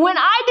watching and when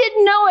I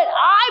didn't know it,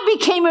 I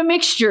became a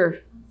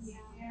mixture.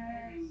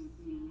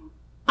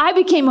 I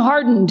became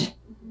hardened.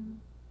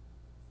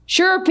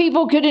 Sure,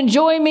 people could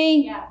enjoy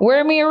me,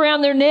 wear me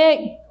around their neck.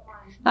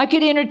 I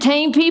could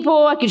entertain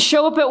people. I could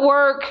show up at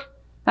work.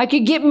 I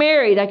could get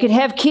married. I could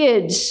have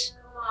kids.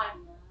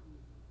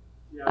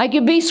 I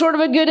could be sort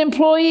of a good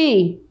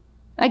employee.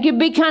 I could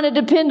be kind of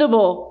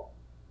dependable.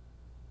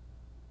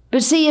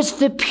 But see, it's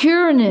the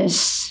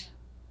pureness.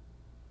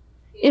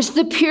 It's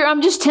the pure.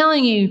 I'm just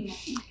telling you,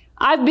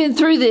 I've been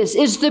through this.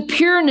 It's the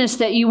pureness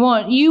that you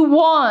want. You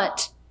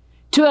want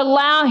to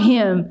allow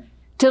Him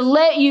to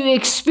let you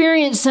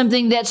experience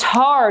something that's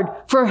hard.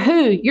 For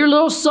who? Your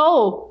little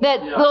soul.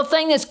 That little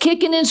thing that's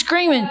kicking and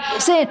screaming,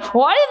 saying,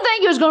 well, I didn't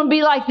think it was going to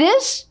be like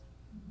this.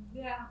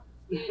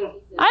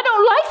 I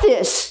don't like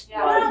this.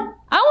 I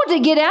want to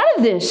get out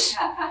of this.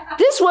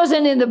 This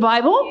wasn't in the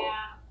Bible.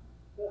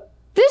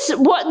 This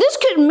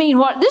couldn't mean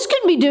what? This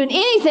couldn't be doing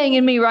anything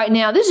in me right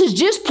now. This is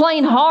just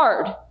plain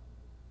hard.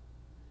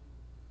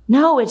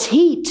 No, it's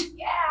heat.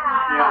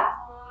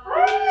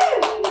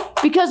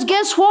 Because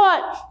guess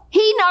what?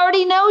 He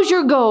already knows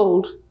your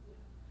gold.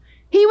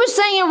 He was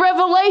saying in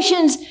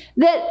Revelations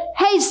that,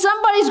 hey,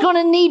 somebody's going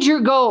to need your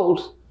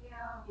gold.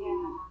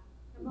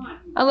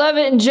 I love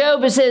it in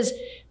Job. It says,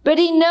 but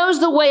He knows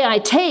the way I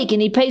take, and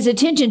He pays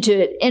attention to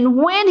it. And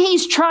when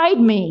He's tried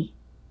me,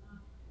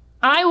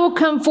 I will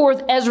come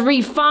forth as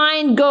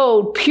refined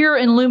gold, pure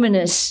and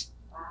luminous.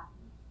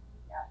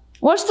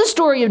 What's the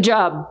story of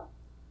Job?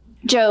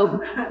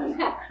 Job.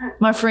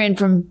 My friend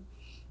from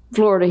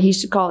Florida, he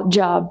used to call it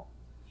Job.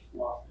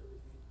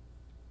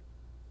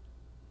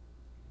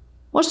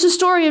 What's the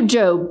story of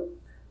Job?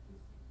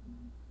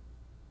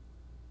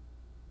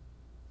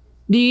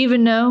 Do you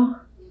even know?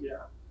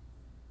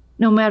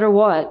 No matter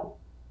what,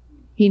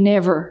 he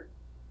never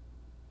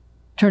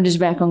turned his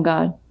back on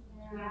God.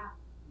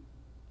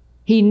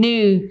 He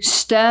knew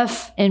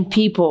stuff and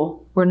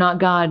people were not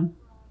God.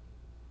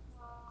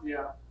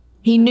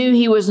 He knew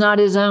he was not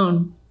his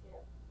own.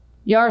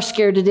 Y'all are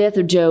scared to death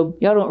of Job.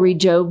 Y'all don't read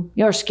Job.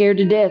 Y'all are scared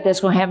to death.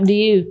 That's going to happen to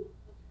you.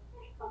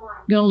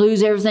 You're going to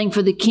lose everything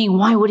for the king.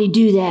 Why would he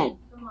do that?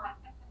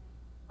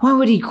 Why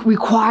would he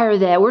require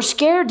that? We're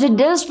scared to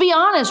death. Let's be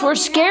honest. We're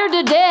scared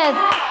to death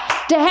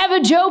to have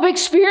a Job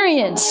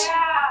experience.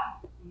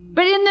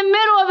 But in the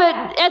middle of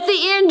it, at the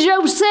end,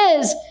 Job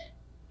says,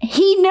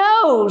 he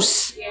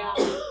knows.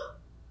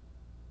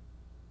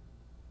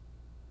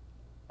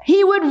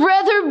 He would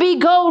rather be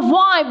gold.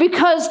 Why?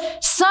 Because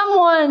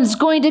someone's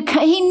going to,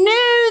 he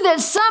knew that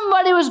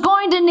somebody was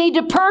going to need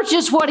to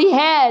purchase what he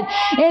had.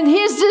 And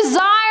his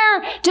desire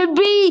to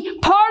be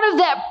part of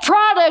that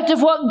product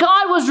of what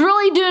God was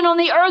really doing on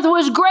the earth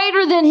was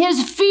greater than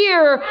his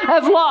fear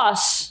of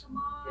loss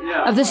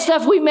of the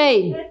stuff we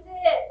made. That's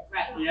it.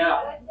 Right.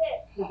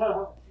 That's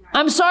it.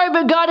 I'm sorry,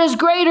 but God is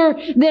greater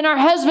than our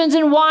husbands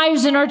and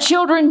wives and our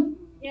children.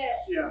 Yes.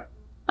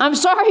 I'm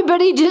sorry,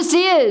 but He just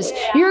is.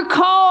 Your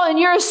call and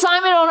your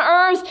assignment on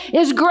earth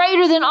is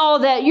greater than all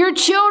of that. Your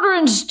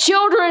children's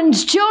children,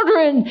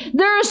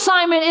 their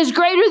assignment is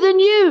greater than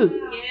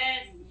you.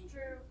 Yes,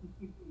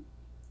 true.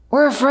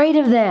 We're afraid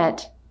of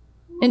that.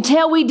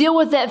 Until we deal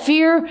with that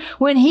fear,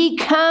 when He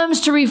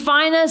comes to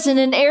refine us in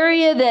an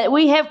area that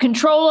we have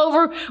control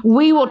over,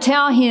 we will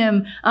tell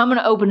Him, I'm going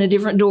to open a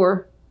different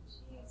door.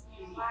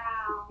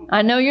 Wow.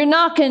 I know you're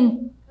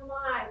knocking. Come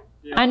on.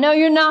 I know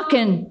you're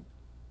knocking.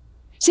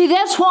 See,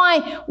 that's why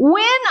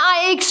when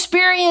I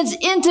experience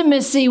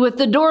intimacy with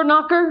the door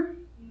knocker,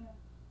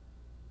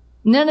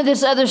 none of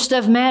this other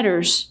stuff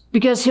matters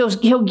because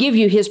he'll give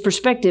you his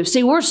perspective.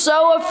 See, we're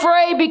so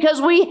afraid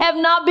because we have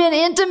not been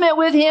intimate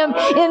with him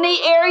in the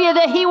area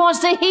that he wants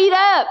to heat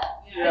up.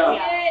 Yeah.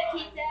 That's it,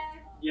 Keith.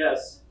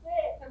 Yes. That's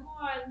it. Come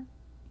on.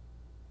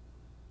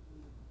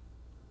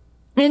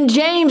 In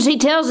James, he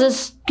tells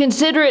us,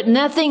 consider it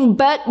nothing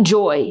but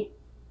joy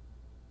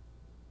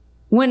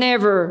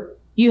whenever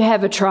you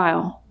have a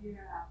trial,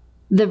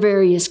 the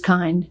various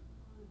kind.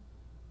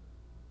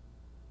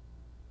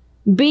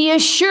 Be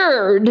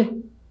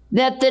assured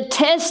that the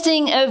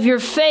testing of your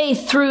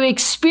faith through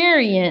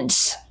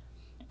experience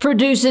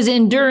produces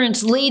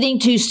endurance, leading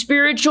to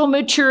spiritual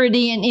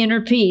maturity and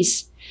inner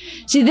peace.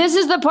 See, this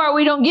is the part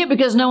we don't get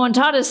because no one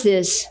taught us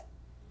this.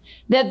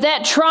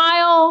 That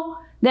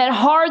trial, that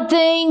hard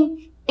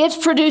thing, it's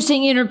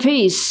producing inner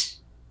peace.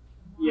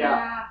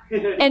 Yeah.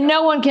 And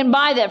no one can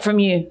buy that from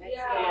you.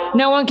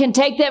 No one can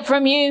take that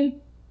from you.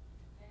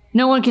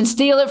 No one can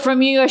steal it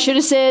from you, I should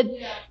have said.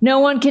 No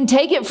one can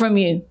take it from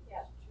you.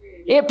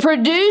 It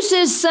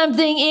produces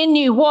something in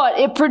you. What?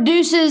 It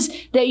produces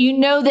that you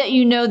know that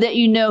you know that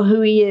you know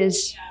who he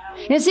is.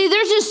 And see,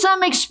 there's just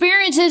some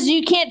experiences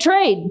you can't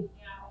trade.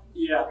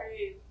 Yeah.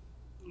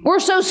 We're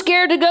so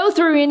scared to go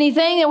through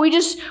anything that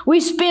we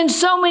spend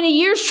so many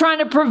years trying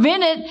to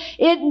prevent it.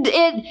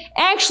 It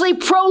actually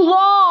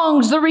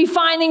prolongs the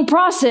refining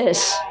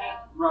process.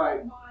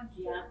 Right.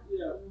 Yeah.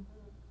 Yeah.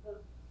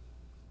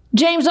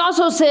 James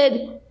also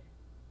said,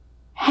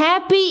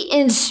 happy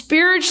and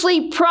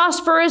spiritually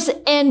prosperous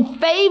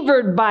and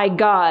favored by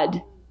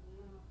God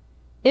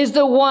is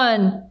the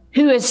one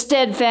who is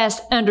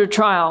steadfast under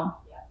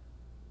trial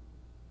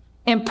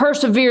and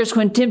perseveres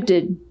when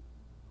tempted.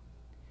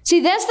 See,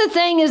 that's the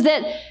thing, is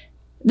that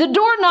the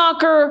door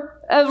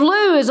knocker of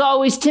Lou is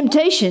always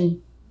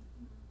temptation.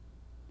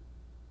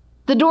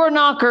 The door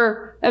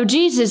knocker of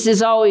Jesus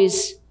is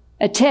always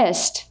a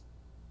test.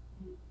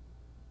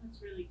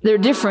 They're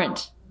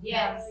different.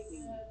 Yes.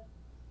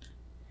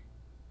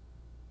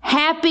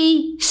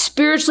 Happy,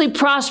 spiritually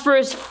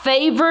prosperous,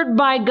 favored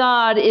by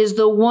God is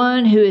the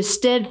one who is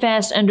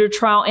steadfast under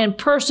trial and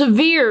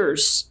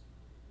perseveres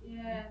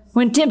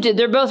when tempted.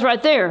 They're both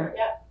right there.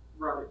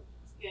 Right.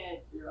 Good.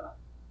 Yeah.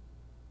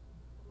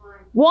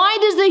 Why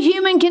does the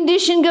human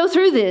condition go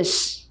through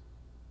this?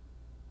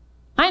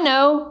 I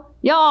know.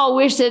 Y'all all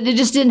wish that it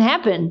just didn't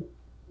happen.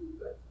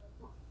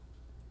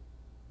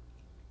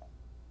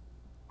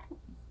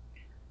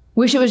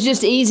 Wish it was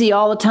just easy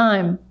all the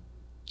time.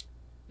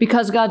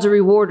 Because God's a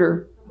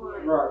rewarder.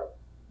 Right.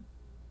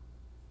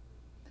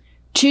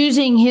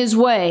 Choosing his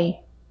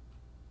way,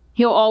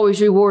 he'll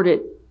always reward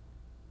it.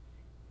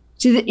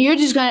 See, that you're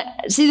just going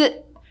to see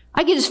that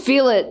I can just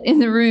feel it in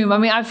the room. I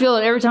mean, I feel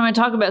it every time I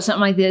talk about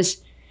something like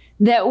this,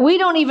 that we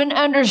don't even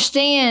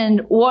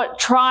understand what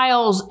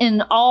trials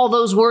in all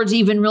those words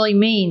even really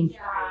mean.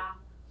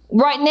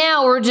 Right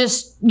now, we're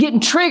just getting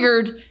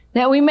triggered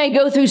that we may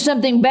go through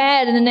something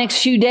bad in the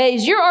next few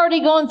days. You're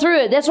already going through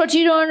it. That's what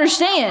you don't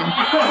understand.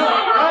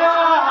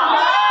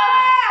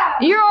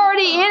 You're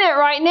already in it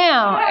right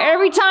now.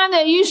 Every time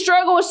that you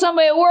struggle with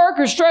somebody at work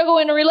or struggle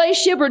in a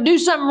relationship or do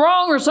something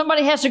wrong or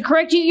somebody has to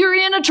correct you, you're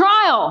in a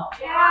trial.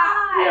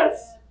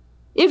 Yes.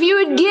 If you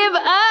would give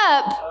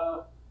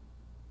up,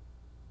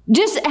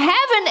 just have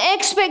an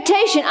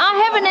expectation.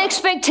 I have an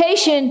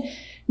expectation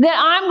that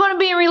I'm going to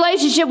be in a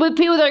relationship with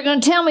people that are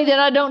going to tell me that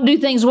I don't do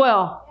things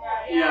well.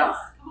 Yeah.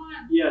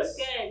 Yes.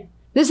 Good.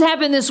 This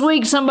happened this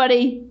week.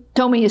 Somebody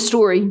told me a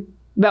story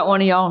about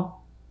one of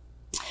y'all.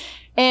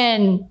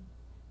 And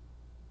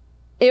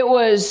it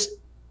was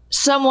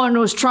someone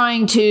was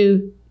trying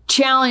to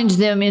challenge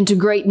them into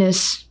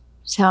greatness.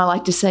 That's how I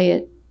like to say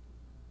it.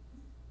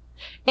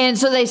 And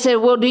so they said,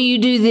 well, do you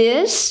do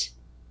this?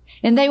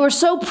 And they were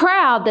so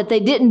proud that they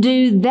didn't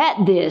do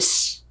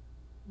this.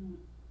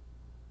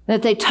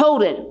 That they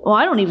told it, well,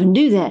 I don't even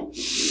do that.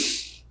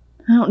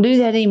 I don't do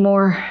that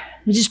anymore.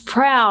 They're just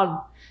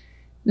proud.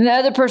 And the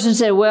other person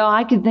said, well,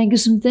 I could think of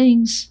some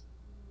things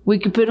we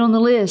could put on the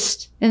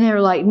list. And they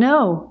were like,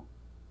 no,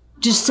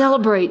 just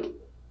celebrate.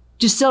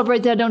 Just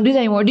celebrate that I don't do that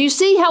anymore. Do you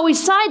see how we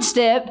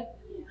sidestep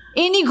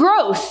any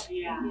growth?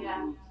 Yeah.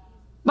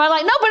 By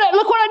like, no, but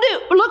look what I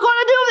do. Look what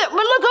I do over there.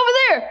 But look over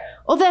there.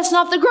 Well, that's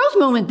not the growth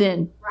moment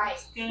then.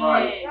 Right. Good.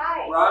 Right.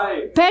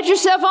 Right. Pat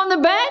yourself on the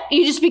back.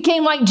 You just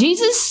became like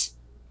Jesus.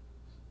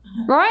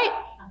 Right?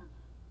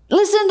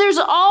 Listen, there's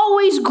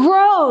always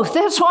growth.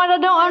 That's what I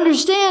don't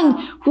understand.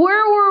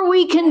 Where were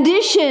we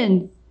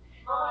conditioned?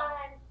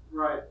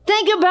 Right.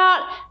 Think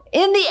about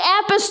in the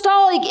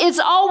apostolic, it's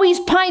always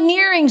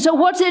pioneering. So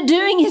what's it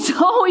doing? It's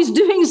always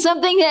doing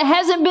something that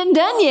hasn't been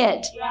done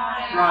yet.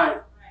 Right.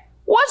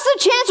 What's the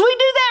chance we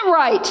do that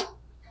right?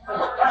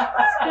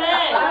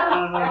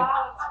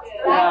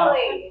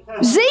 Exactly.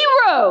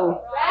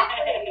 Zero.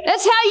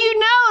 That's how you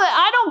know that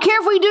I don't care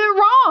if we do it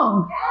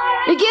wrong.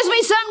 It gives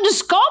me something to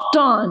sculpt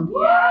on.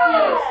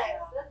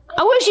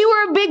 I wish you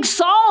were a big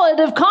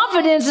solid of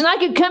confidence and I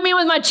could come in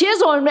with my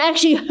chisel and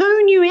actually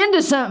hone you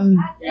into something.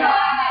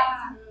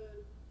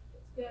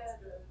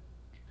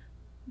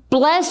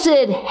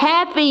 Blessed,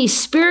 happy,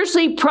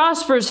 spiritually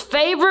prosperous,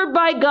 favored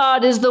by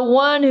God is the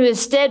one who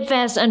is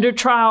steadfast under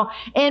trial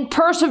and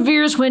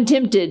perseveres when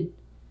tempted.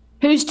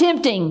 Who's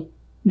tempting?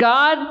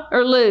 God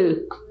or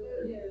Lou?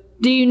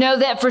 Do you know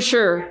that for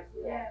sure?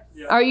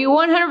 Are you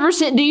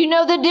 100%? Do you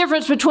know the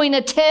difference between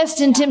a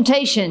test and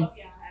temptation?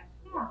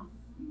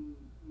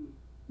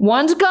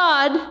 One's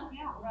God.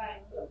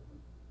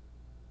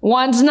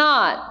 One's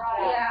not.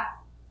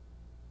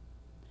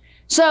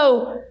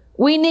 So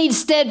we need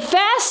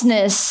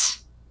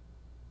steadfastness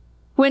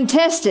when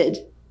tested.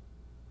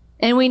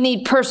 And we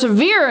need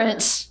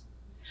perseverance.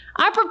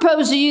 I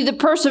propose to you that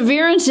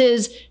perseverance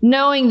is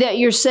knowing that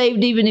you're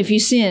saved even if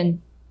you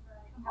sin.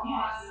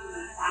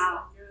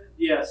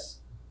 Yes.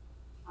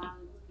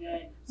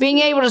 Being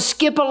able to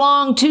skip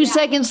along 2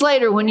 seconds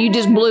later when you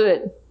just blew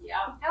it.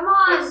 Come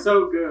on. That's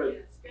so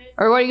good.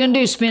 Or what are you going to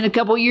do? Spend a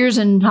couple years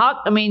in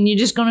hock? I mean, you're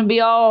just going to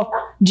be all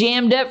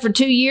jammed up for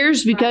 2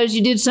 years because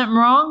you did something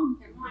wrong?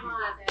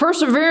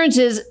 Perseverance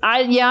is,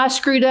 I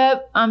screwed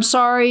up. I'm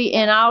sorry.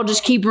 And I'll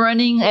just keep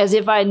running as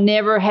if I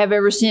never have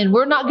ever sinned.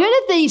 We're not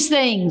good at these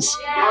things.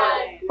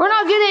 We're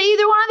not good at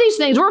either one of these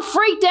things. We're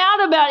freaked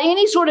out about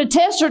any sort of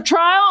test or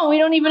trial, and we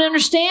don't even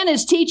understand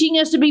it's teaching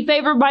us to be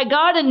favored by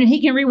God and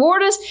He can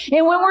reward us.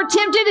 And when we're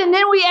tempted and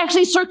then we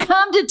actually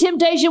succumb to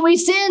temptation, we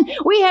sin,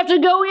 we have to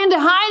go into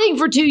hiding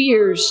for 2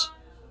 years.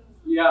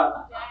 Yeah.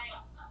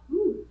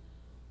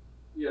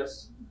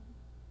 Yes.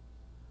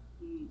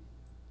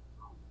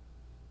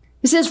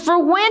 It says,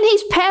 for when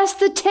he's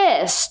passed the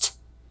test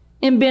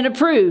and been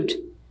approved.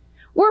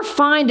 We're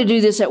fine to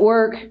do this at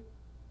work.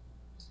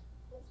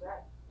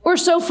 We're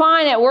so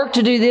fine at work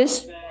to do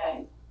this.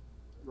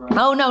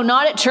 Oh, no,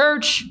 not at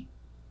church.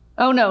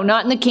 Oh, no,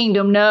 not in the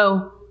kingdom.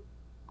 No,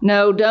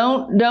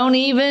 don't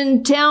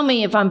even tell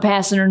me if I'm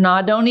passing or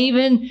not. Don't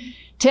even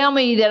tell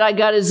me that I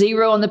got a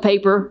 0 on the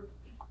paper.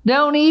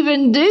 Don't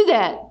even do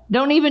that.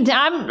 Don't even,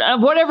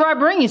 whatever I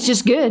bring, it's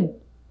just good.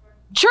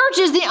 Church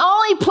is the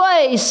only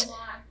place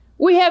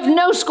we have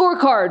no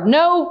scorecard.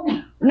 No,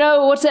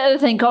 what's that other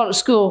thing called at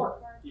school?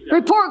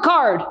 Report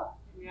card.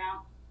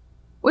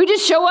 We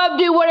just show up,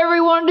 do whatever we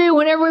want to do,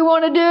 whenever we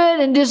want to do it,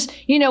 and just,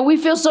 we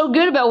feel so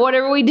good about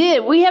whatever we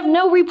did. We have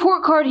no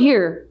report card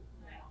here.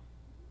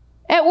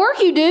 At work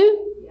you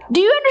do. Do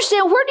you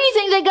understand? Where do you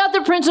think they got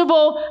the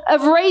principle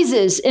of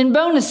raises and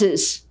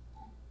bonuses?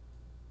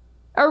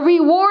 A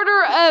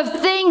rewarder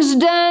of things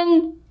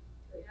done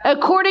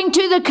according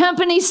to the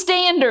company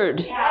standard.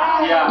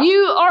 Yeah. You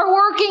are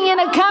working in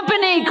a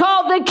company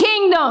called the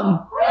Kingdom.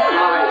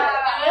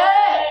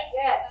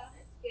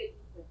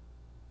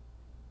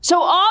 So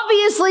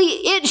obviously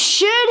it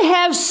should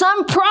have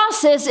some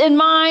process in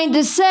mind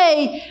to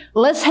say,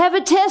 let's have a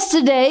test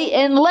today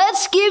and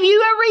let's give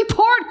you a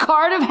report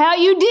card of how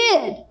you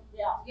did.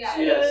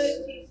 Yes.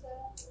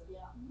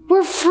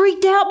 We're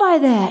freaked out by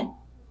that.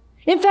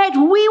 In fact,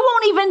 we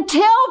won't even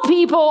tell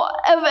people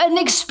of an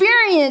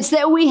experience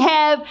that we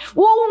have.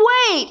 We'll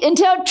wait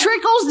until it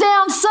trickles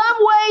down some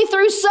way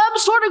through some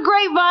sort of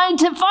grapevine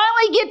to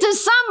finally get to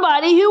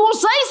somebody who will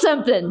say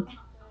something.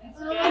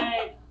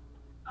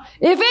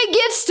 If it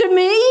gets to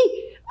me,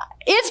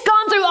 it's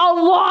gone through a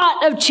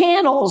lot of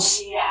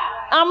channels.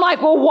 I'm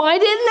like, well, why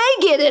didn't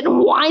they get it? And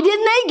why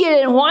didn't they get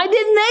it? And why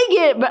didn't they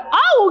get it? But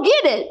I will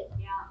get it.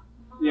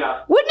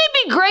 Yeah. Wouldn't it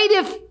be great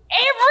if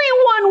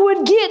everyone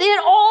would get it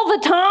all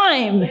the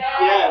time?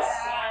 Yes.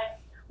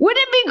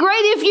 Wouldn't it be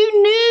great if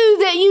you knew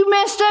that you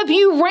messed up,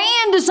 you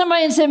ran to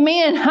somebody and said,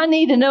 man, I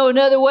need to know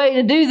another way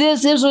to do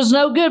this. This was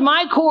no good.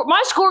 My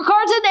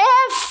scorecard's an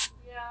F.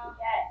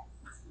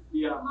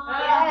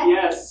 Yeah.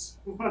 Yes.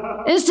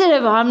 Instead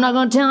of, I'm not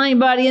going to tell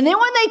anybody. And then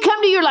when they come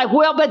to you, you're like,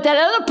 well, but that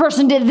other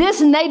person did this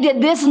and they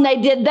did this and they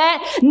did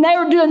that and they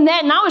were doing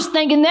that and I was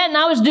thinking that and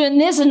I was doing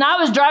this and I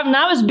was driving and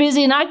I was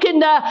busy and I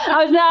couldn't,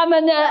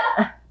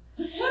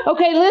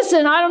 okay,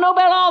 listen, I don't know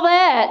about all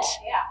that.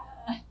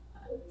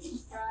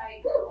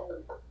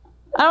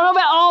 I don't know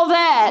about all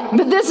that,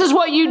 but this is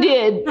what you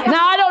did. Now,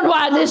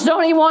 I just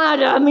don't even want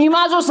to, you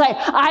might as well say,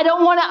 I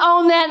don't want to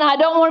own that and I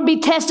don't want to be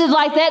tested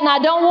like that and I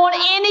don't want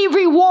any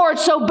reward,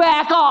 so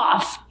back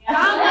off.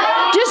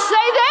 Just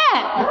say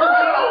that.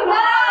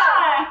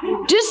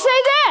 Just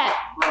say that.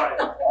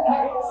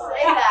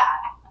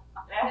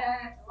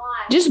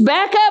 Just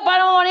back up. I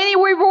don't want any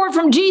reward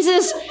from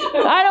Jesus.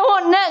 I don't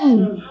want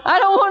nothing. I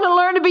don't want to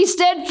learn to be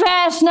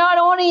steadfast. No, I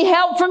don't want any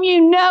help from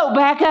you. No,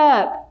 back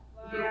up.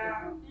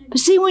 But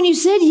see, when you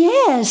said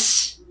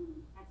yes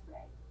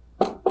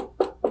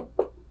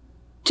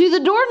to the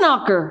door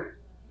knocker.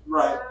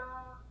 Right.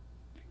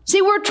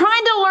 See, we're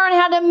trying to learn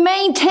how to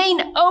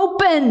maintain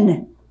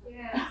open.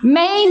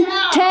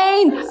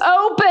 Maintain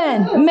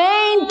open.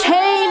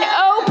 Maintain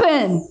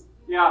open.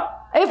 Yeah.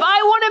 If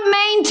I want to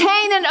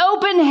maintain an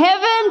open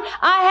heaven,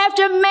 I have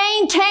to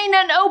maintain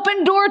an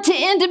open door to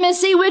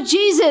intimacy with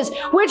Jesus,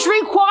 which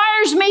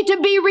requires me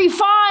to be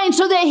refined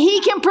so that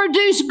He can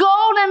produce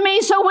gold in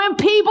me. So when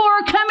people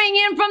are coming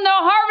in from the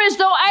harvest,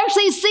 they'll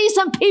actually see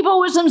some people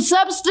with some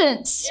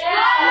substance.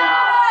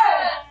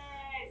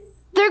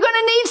 They're going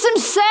to need some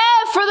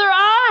salve for their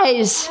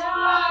eyes.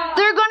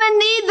 They're going to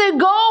need the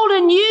gold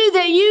in you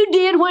that you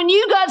did when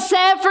you got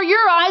salve for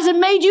your eyes and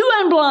made you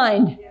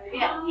unblind.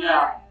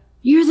 Yeah.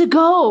 You're the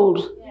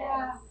gold.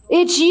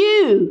 It's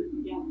you.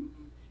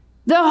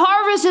 The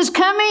harvest is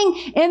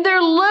coming and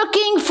they're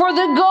looking for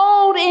the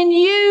gold in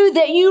you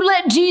that you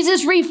let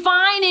Jesus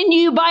refine in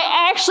you by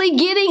actually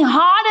getting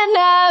hot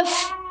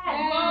enough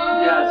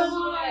Yes.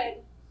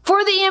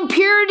 for the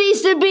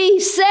impurities to be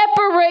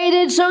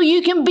separated so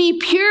you can be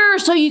pure,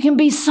 so you can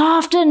be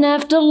soft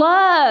enough to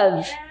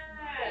love.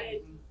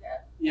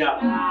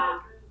 Yeah.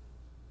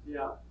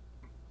 Yeah.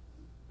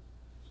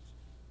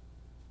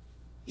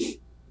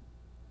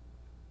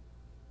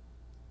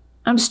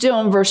 I'm still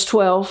in verse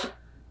 12.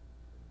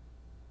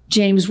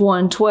 James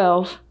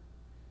 1:12.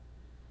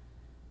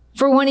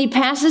 For when he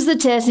passes the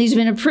test and he's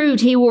been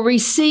approved, he will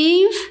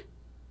receive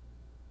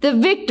the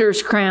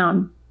victor's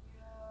crown.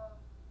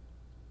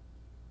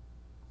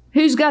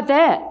 Who's got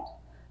that?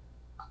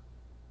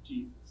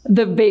 Jesus.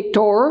 The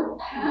victor.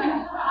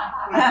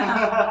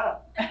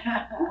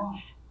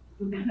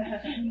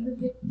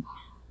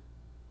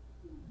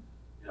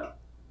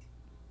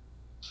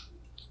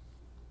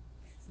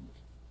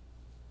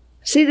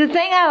 See, the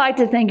thing I like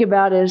to think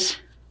about is,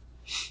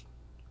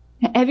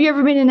 have you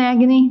ever been in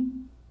agony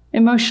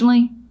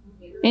emotionally?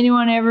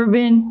 Anyone ever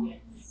been?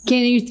 Can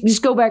you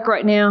just go back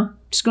right now?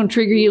 Just going to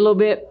trigger you a little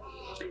bit.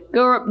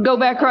 Go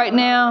back right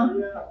now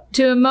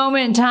to a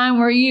moment in time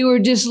where you were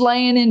just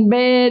laying in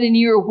bed and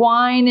you were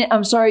whining.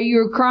 You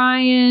were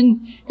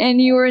crying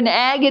and you were in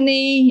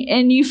agony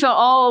and you felt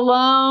all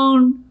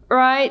alone,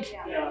 right?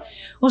 Yeah.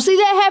 Well, see,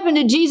 that happened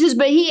to Jesus,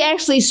 but He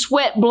actually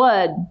sweat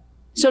blood.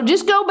 So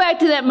just go back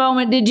to that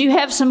moment. Did you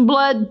have some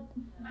blood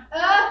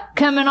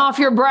coming off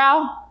your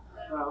brow?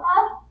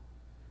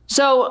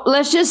 So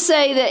let's just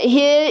say that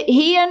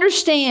he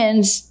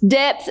understands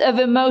depth of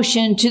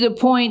emotion to the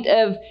point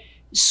of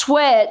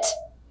sweat.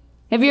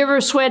 Have you ever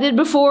sweated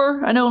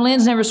before? I know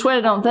Lynn's never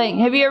sweated, I don't think.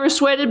 Have you ever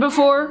sweated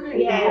before?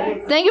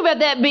 Yes. Think about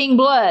that being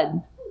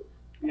blood.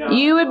 Yeah.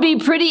 You would be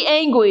pretty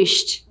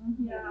anguished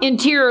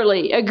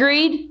interiorly.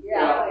 Agreed?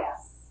 Yeah.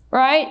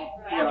 Right?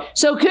 Yeah.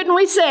 So couldn't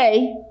we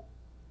say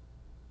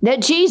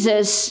that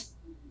Jesus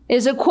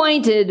is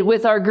acquainted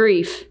with our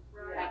grief?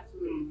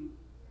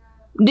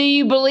 Do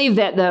you believe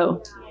that,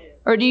 though?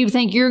 Or do you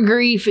think your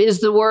grief is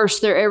the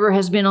worst there ever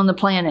has been on the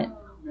planet?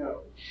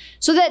 No.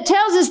 So that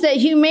tells us that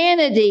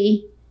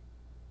humanity,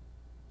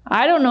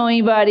 I don't know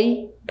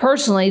anybody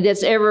personally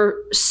that's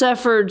ever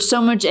suffered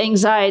so much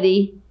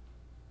anxiety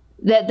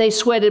that they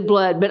sweated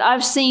blood. But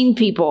I've seen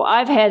people,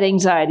 I've had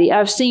anxiety.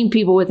 I've seen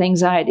people with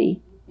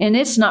anxiety. And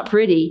it's not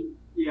pretty.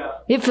 Yeah.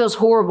 It feels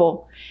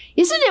horrible.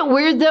 Isn't it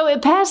weird, though?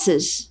 It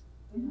passes.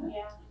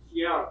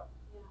 Yeah.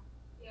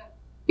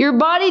 Your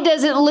body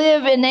doesn't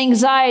live in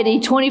anxiety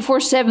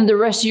 24/7 the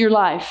rest of your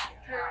life.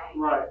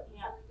 Right.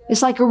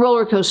 It's like a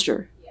roller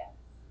coaster.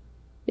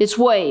 It's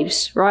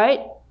waves,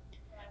 right?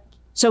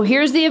 So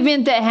here's the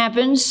event that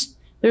happens.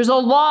 There's a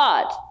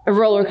lot of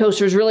roller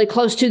coasters really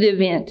close to the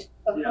event,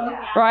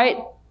 Yeah. right?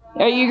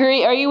 Are you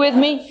agree? Are you with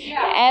me?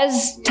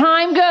 As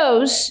time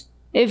goes,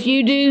 if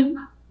you do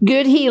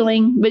good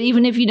healing, but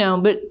even if you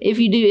don't, but if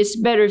you do, it's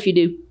better if you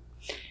do.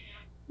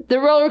 The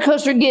roller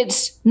coaster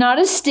gets not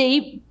as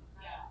steep,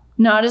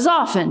 not as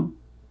often.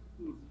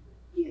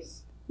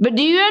 Yes. But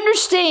do you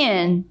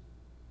understand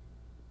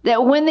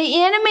that when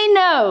the enemy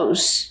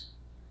knows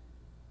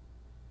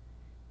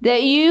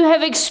that you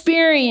have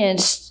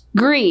experienced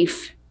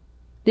grief,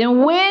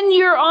 then when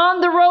you're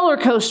on the roller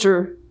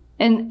coaster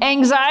and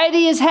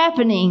anxiety is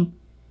happening,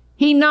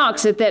 he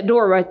knocks at that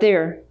door right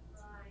there.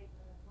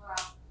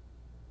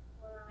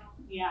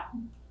 Yeah.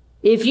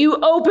 If you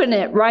open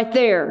it right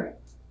there,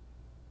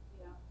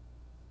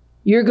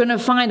 you're going to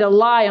find a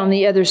lie on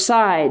the other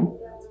side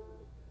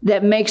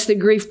that makes the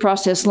grief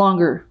process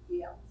longer.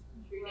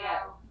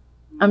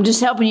 I'm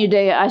just helping you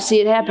today. I see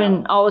it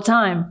happen all the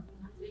time.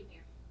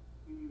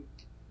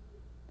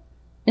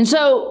 And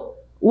so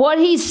what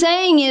he's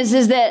saying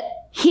is that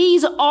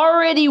he's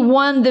already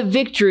won the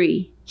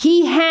victory.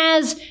 He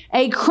has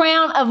a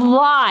crown of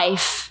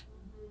life.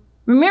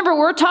 Remember,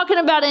 we're talking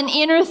about an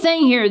inner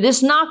thing here.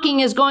 This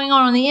knocking is going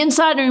on the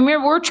inside. And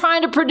remember, we're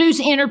trying to produce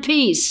inner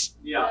peace.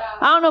 Yeah.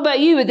 I don't know about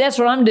you, but that's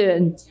what I'm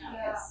doing.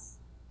 Yes.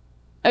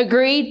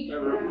 Agreed?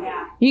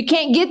 Yeah. You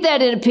can't get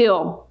that in a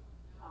pill.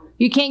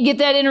 You can't get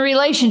that in a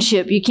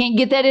relationship. You can't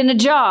get that in a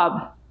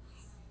job.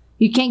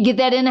 You can't get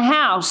that in a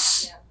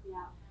house.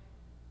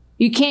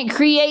 You can't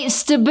create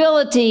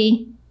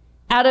stability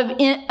out of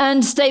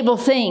unstable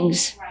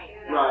things.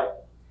 Right.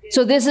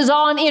 So this is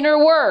all an inner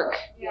work,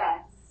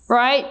 Yes.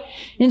 right?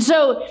 And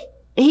so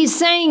he's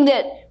saying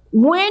that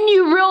when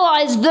you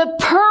realize the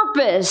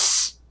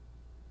purpose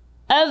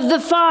of the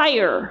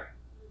fire,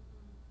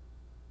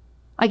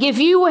 Like if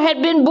you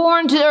had been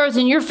born to the earth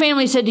and your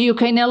family said to you,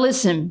 okay, now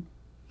listen,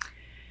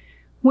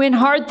 when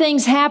hard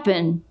things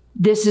happen,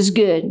 this is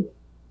good.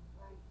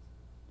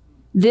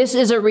 This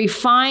is a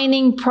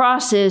refining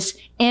process.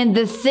 And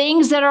the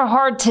things that are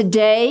hard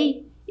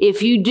today,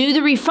 if you do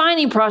the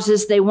refining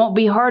process, they won't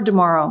be hard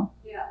tomorrow.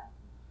 Yeah.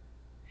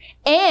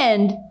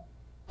 And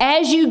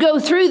as you go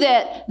through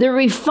that, the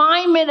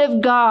refinement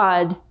of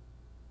God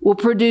will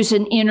produce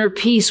an inner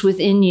peace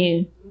within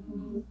you.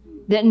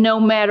 That no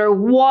matter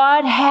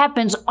what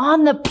happens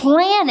on the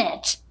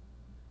planet,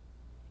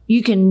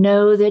 you can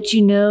know that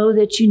you know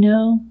that you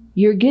know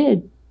you're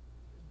good.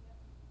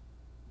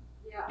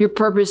 Yeah. Your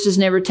purpose is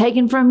never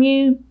taken from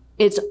you.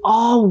 It's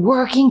all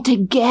working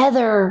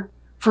together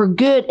for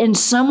good. And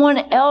someone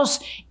else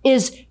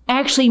is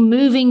actually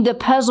moving the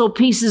puzzle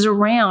pieces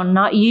around,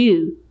 not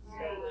you.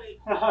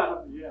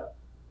 Yeah.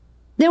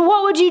 Then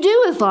what would you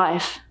do with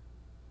life?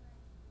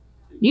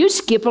 You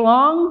skip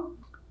along.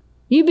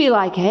 You'd be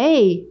like,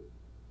 hey,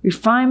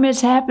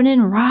 refinement's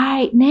happening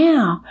right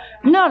now.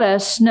 Not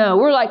us. No,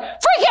 we're like,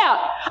 freak out.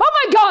 Oh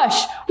my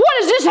gosh, what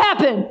has this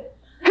happened?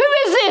 Who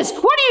is this?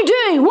 What are you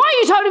doing? Why are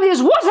you talking to me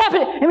this? What's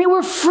happening? I mean,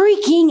 we're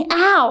freaking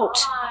out.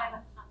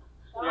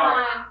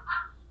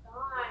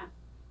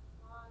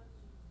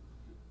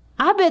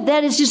 I bet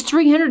that is just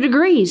 300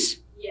 degrees.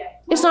 Yeah.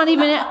 It's not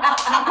even...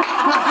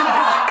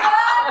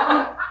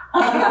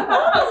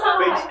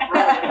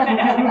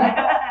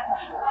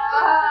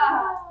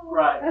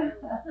 Right.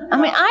 I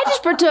mean, I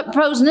just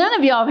propose none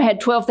of y'all have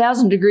had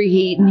 12,000 degree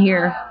heat in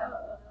here.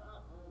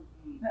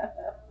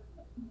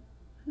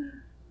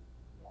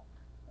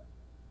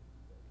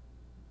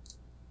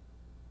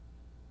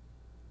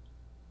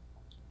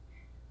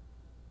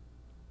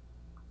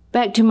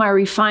 Back to my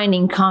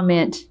refining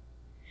comment.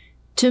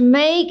 To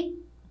make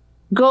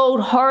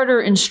gold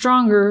harder and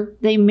stronger,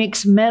 they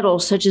mix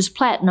metals such as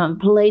platinum,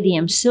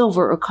 palladium,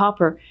 silver, or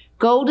copper.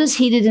 Gold is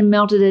heated and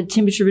melted at a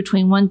temperature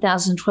between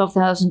 1,000 and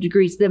 12,000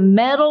 degrees. The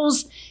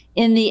metals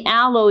in the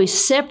alloy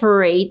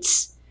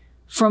separates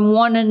from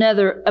one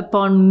another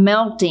upon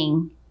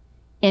melting,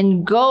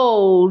 and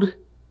gold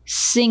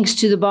sinks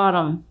to the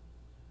bottom.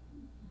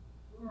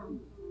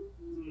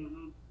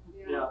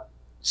 Yeah.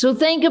 So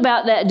think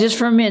about that just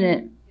for a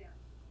minute.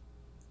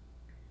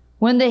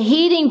 When the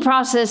heating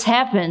process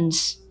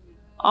happens,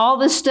 all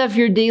the stuff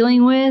you're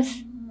dealing with,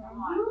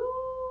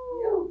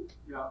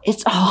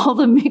 it's all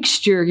the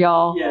mixture,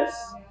 y'all.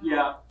 Yes.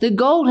 Yeah. The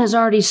gold has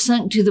already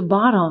sunk to the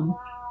bottom.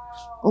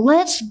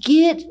 Let's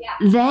get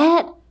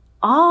that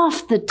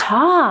off the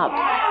top.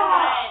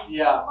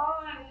 Yeah.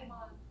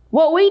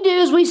 What we do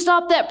is we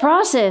stop that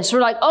process.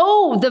 We're like,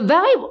 oh, the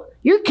valuable,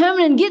 you're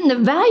coming and getting the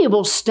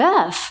valuable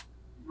stuff.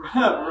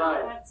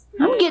 Right.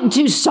 I'm getting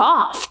too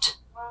soft.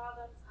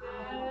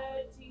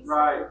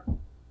 Right.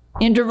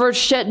 Introverts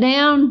shut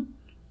down.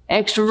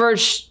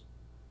 Extroverts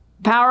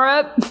power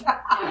up.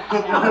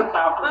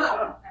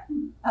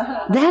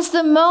 That's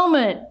the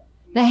moment.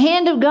 The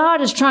hand of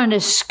God is trying to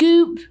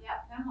scoop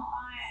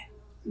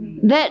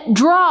that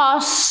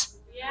dross.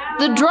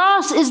 The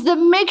dross is the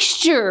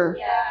mixture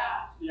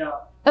Yeah.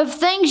 of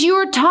things you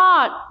were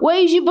taught,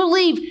 ways you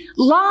believe,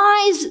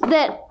 lies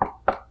that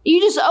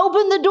you just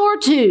open the door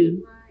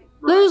to.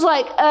 Lou's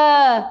like,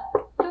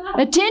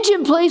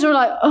 attention please. We're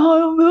like, oh, I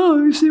don't know.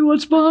 You see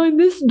what's behind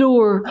this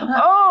door.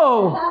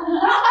 Oh.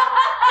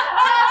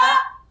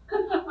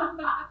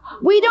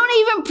 We don't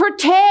even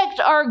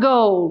protect our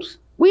gold.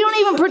 We don't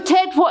even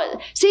protect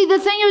what... See, the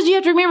thing is, you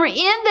have to remember,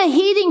 in the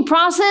heating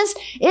process,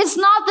 it's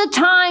not the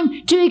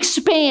time to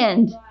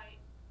expand.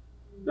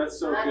 That's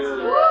so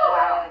good.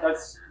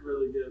 That's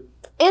really good.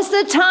 It's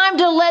the time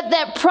to let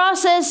that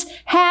process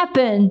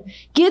happen.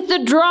 Get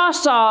the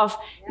dross off.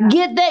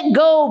 Get that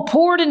gold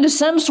poured into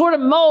some sort of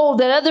mold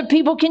that other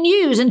people can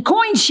use in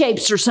coin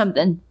shapes or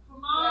something.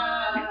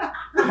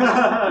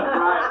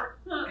 Right.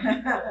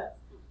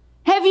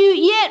 Have you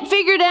yet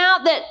figured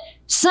out that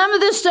some of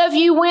the stuff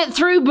you went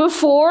through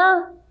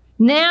before,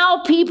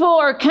 now people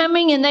are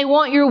coming and they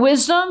want your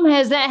wisdom?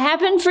 Has that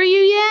happened for you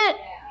yet?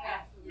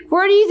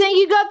 Where do you think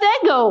you got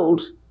that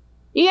gold?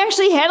 You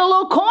actually had a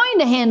little coin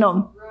to hand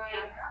them.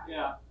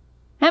 Yeah.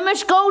 How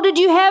much gold did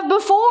you have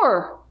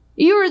before?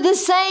 You were the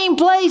same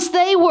place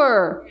they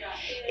were.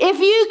 If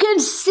you can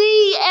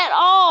see at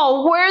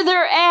all where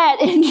they're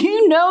at and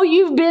you know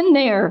you've been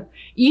there,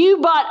 you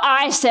bought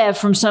eye salve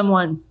from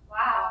someone.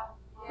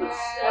 That's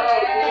so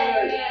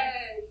good.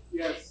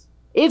 Yes.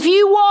 If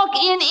you walk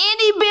in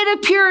any bit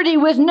of purity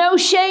with no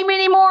shame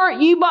anymore,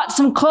 you bought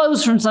some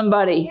clothes from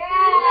somebody. Yeah.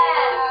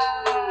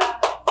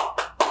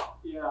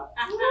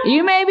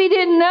 You maybe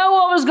didn't know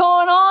what was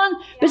going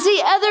on, but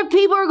see, other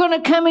people are going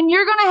to come and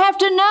you're going to have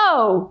to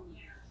know.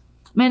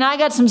 Man, I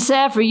got some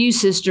salve for you,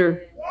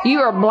 sister.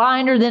 You are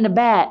blinder than a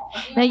bat.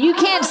 Now, you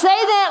can't say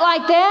that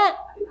like that.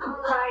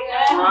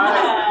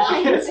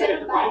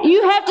 Right.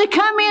 You have to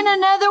come in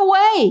another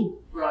way.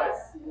 Right.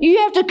 You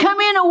have to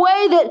come in a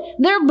way that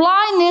their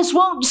blindness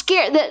won't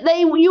scare,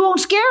 you won't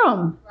scare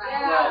them.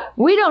 Right.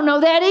 We don't know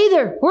that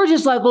either. We're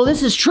just like, well,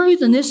 this is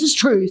truth and this is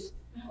truth.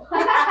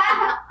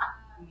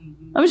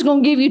 I'm just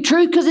going to give you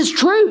truth because it's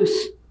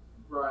truth.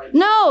 Right.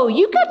 No,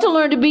 you got to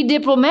learn to be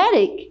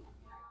diplomatic.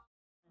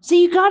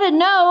 See, you got to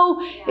know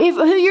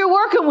who you're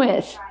working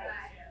with.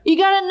 You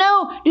got to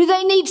know, do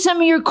they need some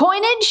of your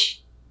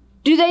coinage?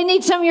 Do they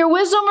need some of your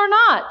wisdom or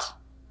not?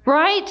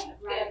 Right?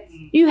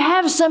 You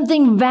have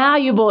something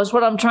valuable is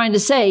what I'm trying to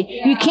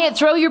say. You can't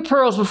throw your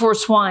pearls before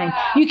swine.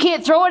 You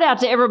can't throw it out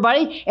to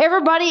everybody.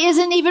 Everybody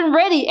isn't even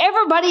ready.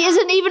 Everybody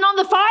isn't even on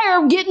the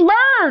fire getting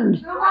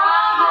burned.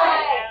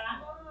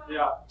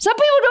 Yeah. Some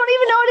people don't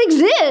even know it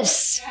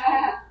exists.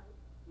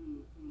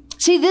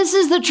 See, this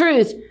is the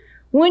truth.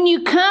 When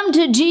you come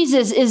to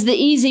Jesus is the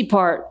easy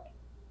part.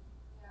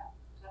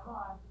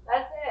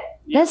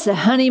 That's the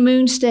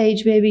honeymoon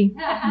stage, baby.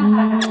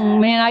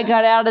 Man, I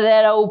got out of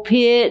that old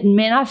pit, and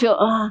man, I feel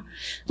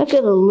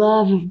the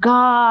love of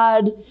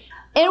God.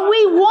 And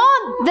we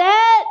want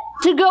that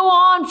to go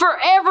on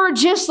forever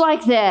just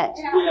like that.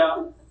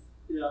 Yeah.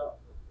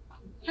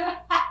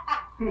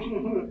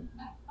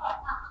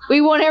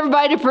 We want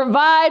everybody to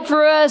provide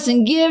for us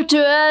and give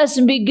to us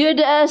and be good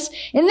to us.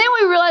 And then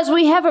we realize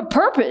we have a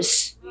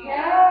purpose.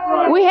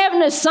 Right. We have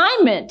an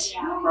assignment.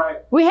 Right.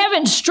 We have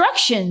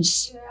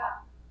instructions.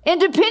 And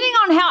depending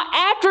on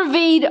how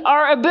atrophied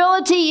our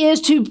ability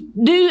is to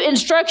do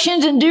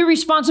instructions and do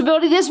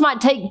responsibility, this might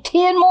take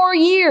 10 more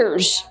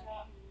years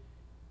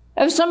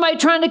of somebody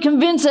trying to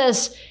convince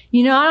us,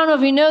 I don't know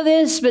if you know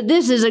this, but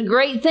this is a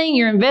great thing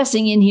you're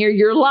investing in here,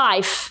 your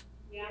life.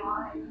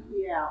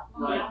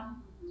 Right.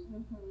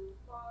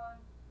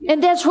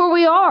 And that's where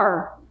we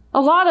are,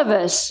 a lot of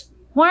us.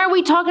 Why are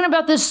we talking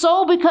about this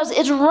soul? Because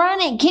it's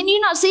running. Can you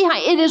not see how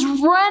it is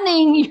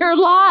running your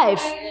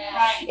life?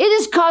 It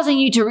is causing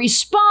you to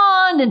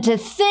respond and to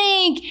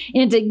think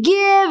and to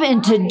give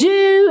and to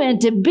do and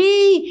to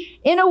be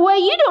in a way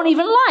you don't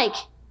even like.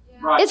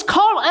 Right. It's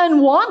called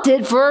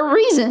unwanted for a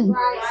reason.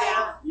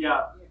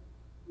 Yeah.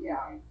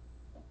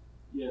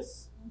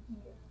 Yes.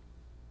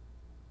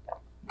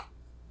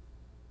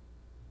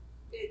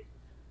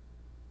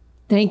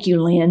 Thank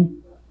you, Lynn.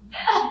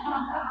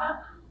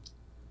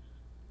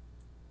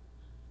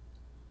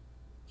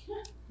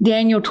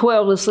 Daniel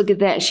 12, let's look at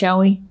that, shall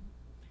we?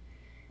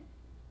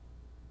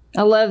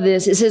 I love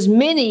this. It says,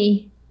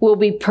 many will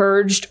be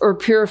purged or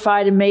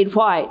purified and made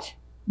white.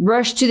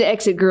 Rush to the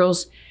exit,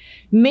 girls.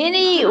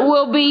 Many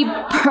will be,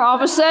 all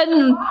of a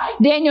sudden,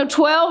 Daniel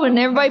 12, and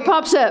everybody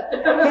pops up.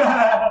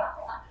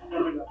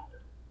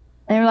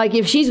 And we're like,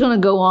 if she's going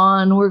to go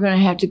on, we're going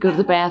to have to go to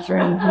the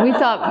bathroom. We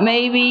thought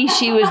maybe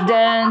she was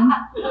done.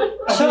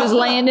 She was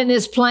landing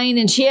this plane,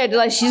 and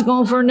she's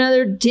going for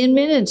another 10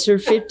 minutes or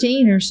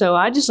 15 or so.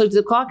 I just looked at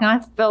the clock, and I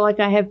felt like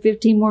I have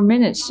 15 more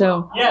minutes.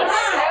 So, Yes.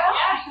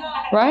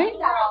 right?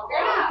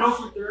 Go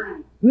for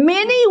 30.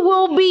 Many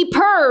will be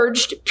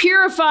purged,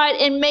 purified,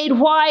 and made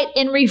white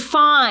and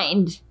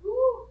refined.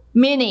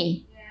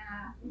 Many.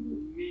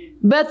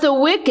 But the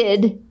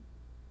wicked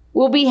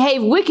will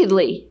behave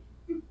wickedly.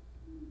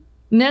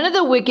 None of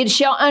the wicked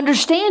shall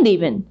understand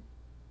even.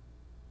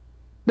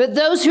 But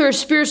those who are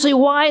spiritually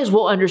wise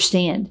will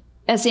understand.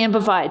 That's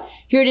amplified.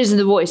 Here it is in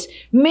the voice.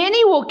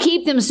 Many will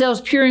keep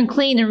themselves pure and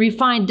clean and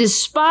refined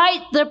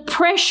despite the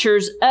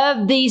pressures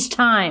of these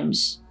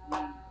times.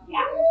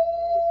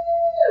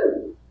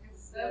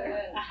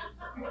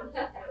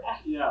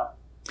 Yeah.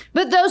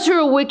 But those who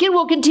are wicked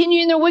will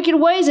continue in their wicked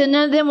ways, and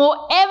none of them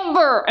will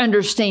ever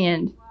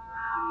understand.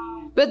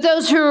 But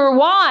those who are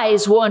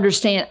wise will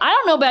understand. I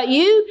don't know about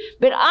you,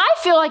 but I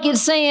feel like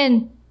it's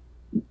saying,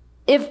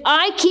 if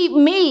I keep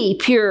me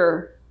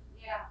pure.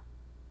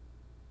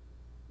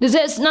 Does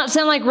that not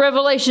sound like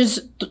Revelation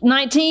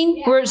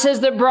 19, where it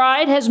says the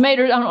bride has made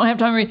her, I don't have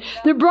time to read.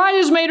 The bride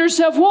has made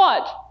herself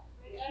what?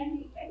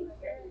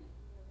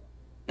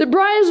 The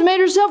bride has made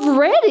herself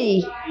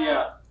ready.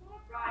 Yeah.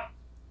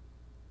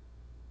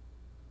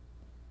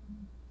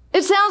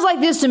 It sounds like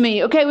this to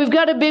me. Okay, we've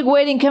got a big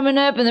wedding coming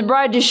up, and the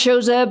bride just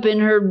shows up in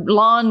her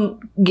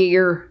lawn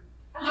gear.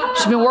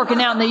 She's been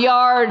working out in the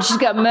yard. She's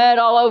got mud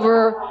all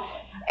over her.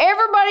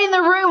 Everybody in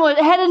the room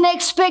had an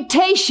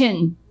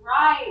expectation.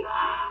 Right.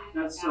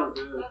 That's so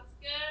good. That's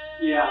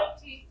good. Yeah.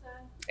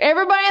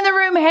 Everybody in the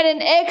room had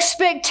an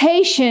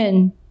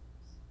expectation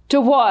to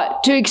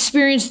what? To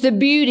experience the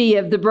beauty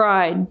of the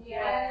bride.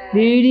 Yeah.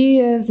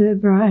 Beauty of the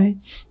bride.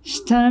 It's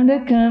time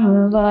to come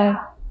alive.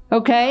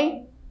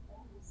 Okay?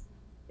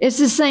 It's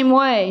the same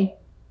way.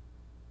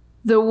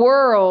 The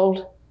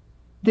world,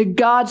 the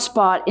God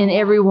spot in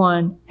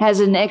everyone, has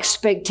an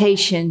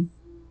expectation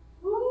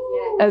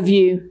of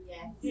you.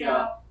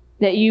 Yeah.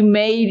 That you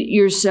made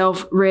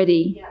yourself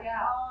ready. Yeah.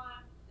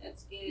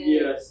 That's good.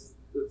 Yes.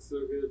 That's so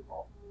good.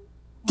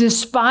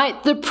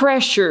 Despite the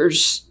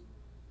pressures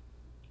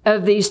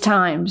of these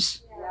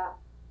times.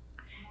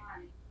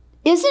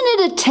 Isn't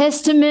it a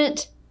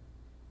testament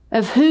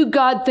of who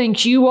God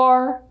thinks you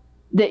are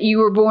that you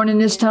were born in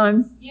this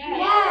time?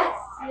 Yes.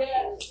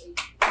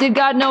 Did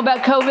God know about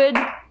COVID?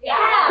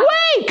 Yeah.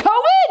 Wait,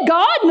 COVID?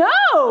 God,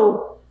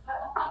 no.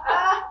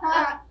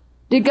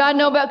 Did God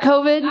know about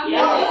COVID?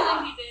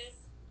 Yes.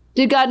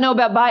 Did God know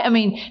about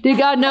did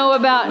God know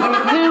about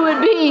who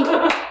would be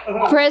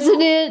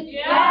president?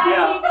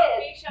 Yeah.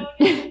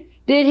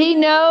 Did he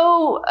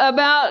know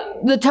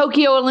about the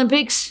Tokyo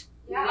Olympics?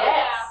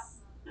 Yes.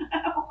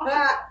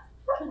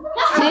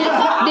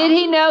 Did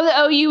he know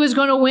that OU was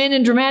going to win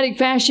in dramatic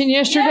fashion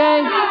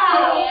yesterday?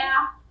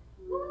 Yeah.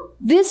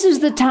 This is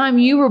the time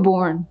you were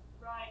born.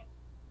 Right.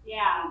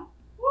 Yeah.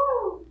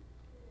 Woo.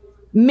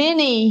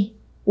 Many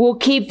will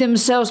keep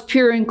themselves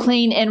pure and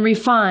clean and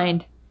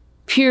refined.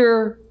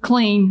 Pure,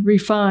 clean,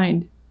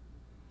 refined.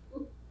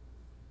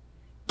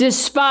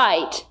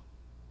 Despite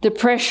the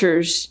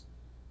pressures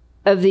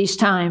of these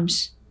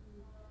times.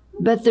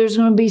 But there's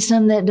going to be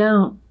some that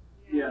don't.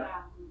 Yeah.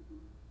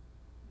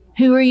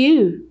 Who are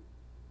you?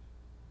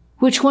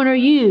 Which one are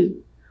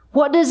you?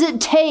 What does it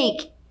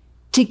take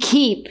to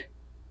keep?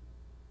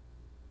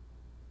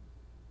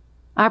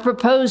 I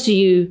propose to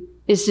you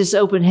is this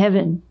open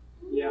heaven.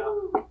 Yeah.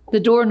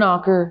 The door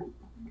knocker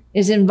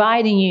is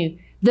inviting you.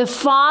 The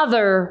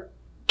Father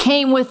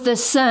came with the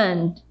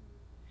Son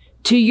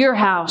to your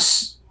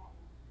house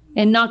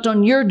and knocked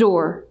on your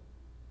door.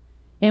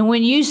 And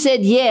when you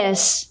said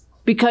yes,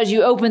 because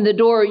you opened the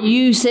door,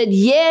 you said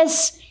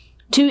yes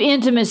to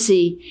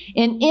intimacy.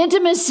 And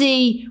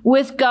intimacy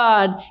with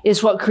God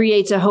is what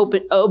creates an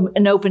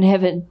open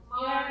heaven.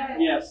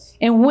 Yes.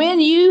 And when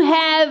you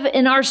have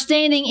and are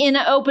standing in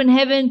an open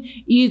heaven,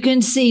 you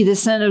can see the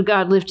Son of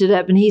God lifted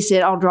up. And he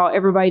said, I'll draw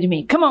everybody to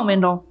me. Come on,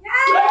 Mendel.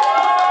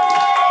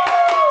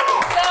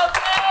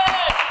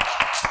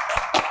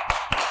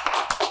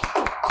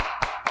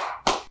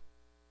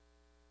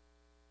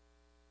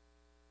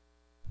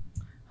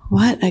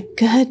 What a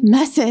good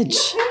message.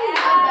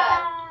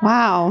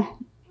 Wow.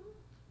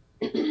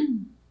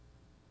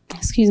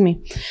 Excuse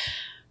me.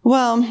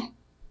 Well,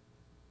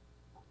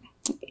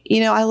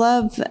 I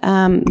love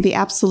the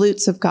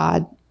absolutes of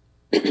God.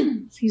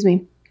 Excuse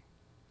me.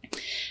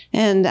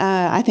 And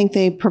I think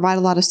they provide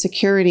a lot of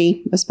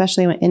security,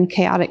 especially in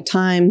chaotic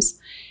times.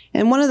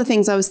 And one of the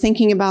things I was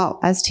thinking about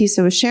as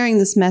Tisa was sharing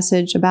this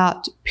message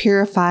about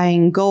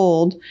purifying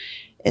gold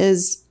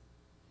is,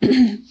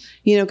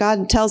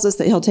 God tells us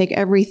that he'll take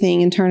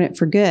everything and turn it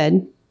for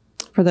good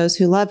for those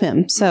who love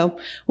him. So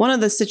one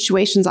of the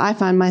situations I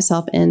find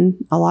myself in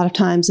a lot of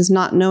times is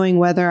not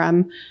knowing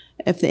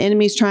if the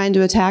enemy's trying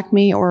to attack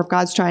me or if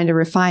God's trying to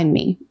refine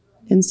me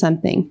in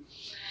something.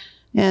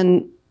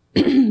 And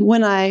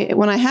when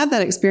I have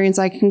that experience,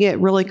 I can get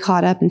really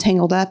caught up and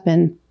tangled up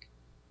in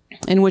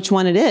which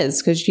one it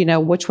is, because,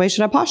 which way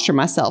should I posture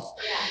myself?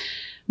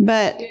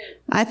 But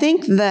I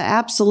think the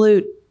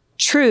absolute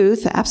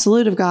truth, the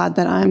absolute of God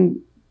that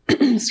I'm,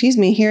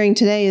 hearing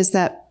today is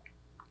that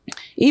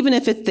even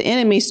if the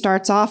enemy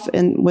starts off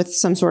with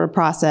some sort of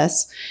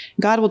process,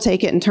 God will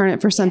take it and turn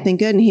it for something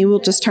good, and he will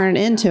just turn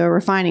it into a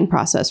refining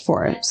process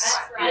for us.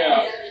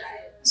 Yeah.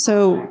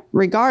 So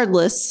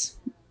regardless,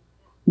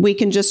 we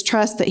can just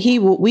trust that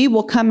we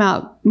will come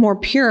out more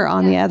pure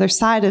on the other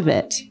side of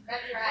it.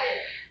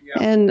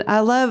 Yeah. And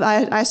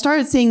I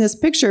started seeing this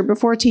picture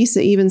before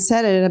Tisa even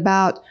said it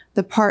about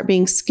the part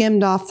being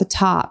skimmed off the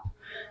top.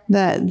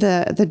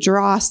 The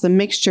dross, the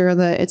mixture,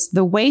 it's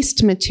the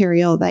waste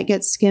material that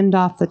gets skimmed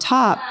off the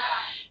top.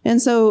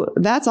 And so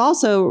that's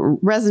also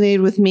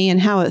resonated with me and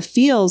how it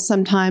feels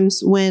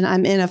sometimes when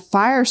I'm in a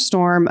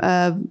firestorm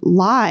of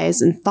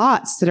lies and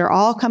thoughts that are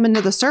all coming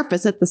to the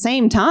surface at the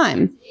same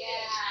time.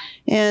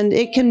 And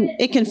it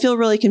can feel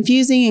really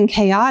confusing and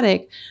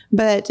chaotic.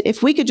 But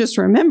if we could just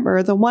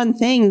remember the one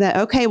thing that,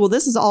 okay, well,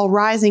 this is all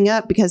rising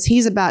up because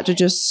he's about to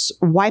just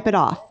wipe it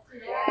off.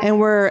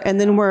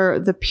 And then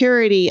the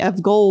purity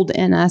of gold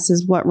in us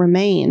is what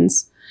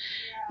remains.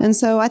 And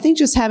so I think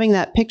just having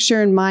that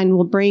picture in mind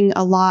will bring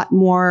a lot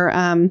more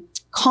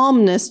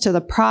calmness to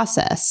the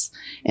process.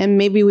 And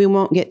maybe we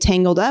won't get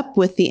tangled up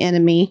with the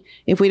enemy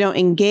if we don't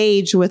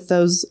engage with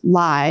those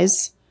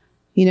lies.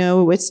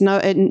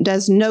 It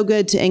does no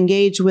good to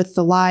engage with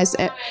the lies.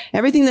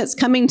 Everything that's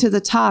coming to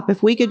the top,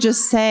 if we could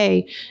just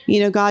say,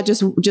 God,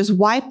 just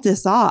wipe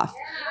this off.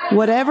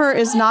 Whatever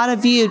is not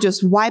of you,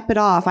 just wipe it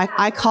off.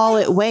 I call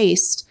it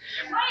waste.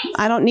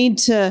 I don't need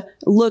to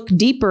look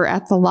deeper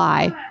at the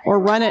lie or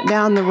run it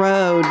down the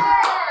road.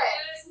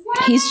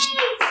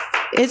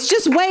 It's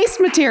just waste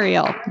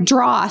material.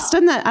 Dross. I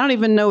don't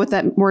even know what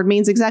that word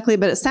means exactly,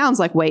 but it sounds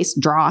like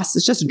waste. Dross.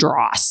 It's just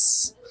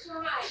dross.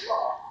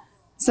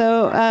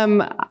 So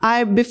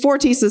before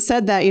Tisa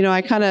said that,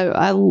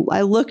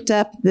 I looked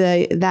up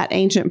that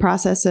ancient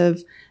process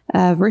of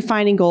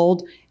refining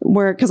gold,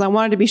 because I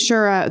wanted to be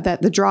sure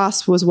that the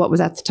dross was what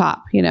was at the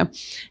top,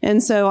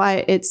 And so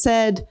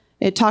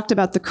it talked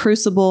about the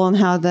crucible and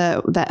how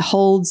that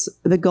holds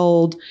the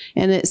gold,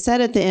 and it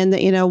said at the end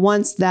that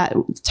once that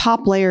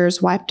top layer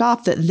is wiped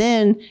off, that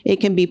then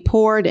it can be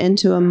poured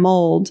into a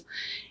mold.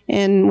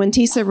 And when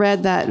Tisa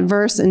read that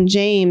verse in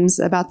James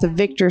about the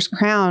victor's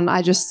crown,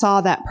 I just saw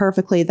that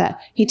perfectly, that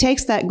he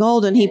takes that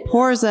gold and he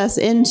pours us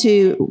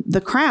into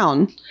the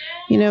crown.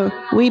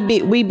 We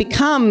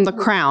become the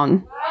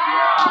crown,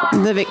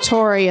 the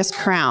victorious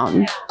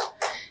crown.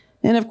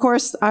 And of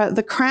course,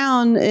 the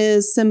crown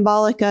is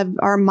symbolic of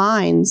our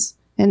minds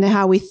and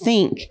how we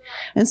think.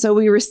 And so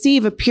we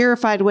receive a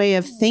purified way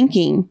of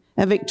thinking,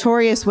 a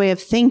victorious way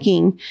of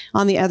thinking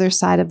on the other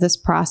side of this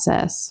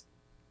process.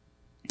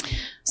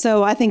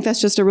 So I think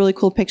that's just a really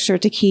cool picture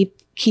to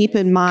keep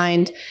in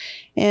mind.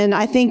 And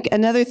I think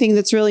another thing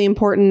that's really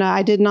important,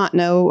 I did not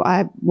know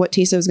what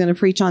Tisa was going to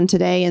preach on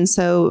today. And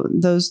so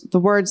the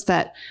words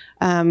that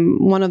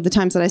one of the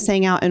times that I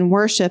sang out in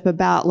worship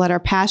about let our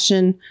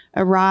passion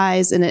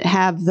arise and it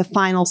have the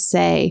final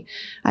say.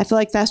 I feel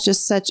like that's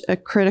just such a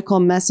critical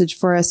message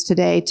for us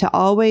today, to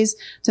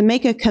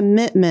make a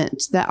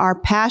commitment that our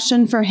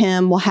passion for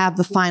him will have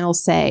the final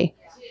say.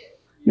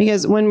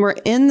 Because when we're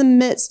in the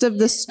midst of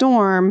the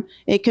storm,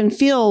 it can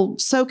feel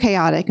so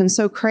chaotic and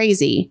so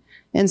crazy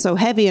and so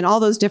heavy and all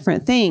those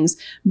different things.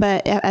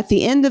 But at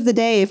the end of the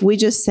day, if we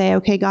just say,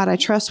 okay, God, I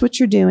trust what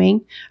you're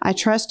doing. I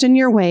trust in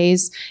your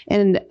ways.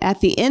 And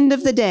at the end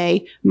of the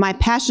day, my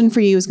passion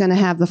for you is going to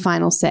have the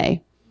final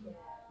say.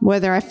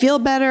 Whether I feel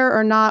better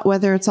or not,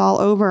 whether it's all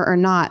over or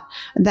not,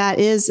 that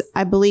is,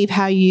 I believe,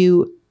 how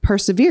you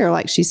persevere,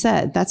 like she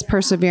said. That's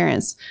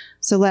perseverance.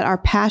 So let our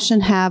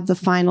passion have the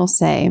final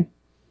say.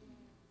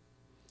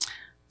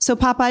 So,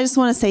 Papa, I just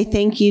want to say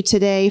thank you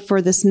today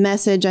for this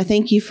message. I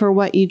thank you for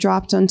what you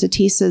dropped onto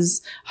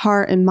Tisa's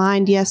heart and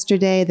mind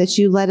yesterday, that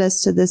you led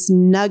us to this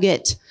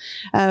nugget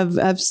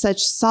of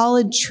such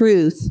solid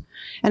truth.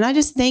 And I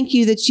just thank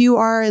you that you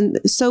are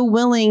so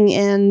willing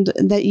and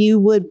that you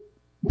would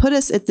put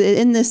us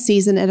in this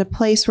season at a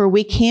place where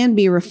we can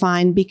be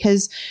refined,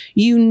 because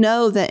you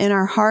know that in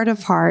our heart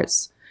of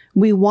hearts,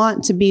 we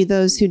want to be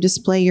those who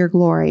display your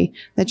glory,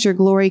 that your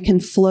glory can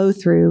flow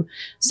through.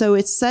 So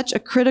it's such a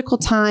critical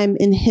time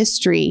in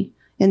history,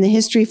 in the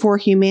history for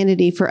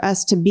humanity, for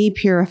us to be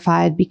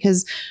purified,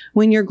 because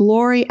when your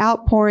glory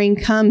outpouring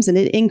comes and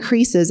it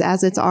increases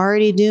as it's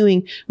already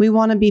doing, we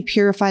want to be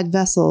purified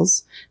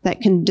vessels that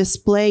can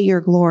display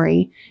your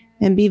glory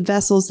and be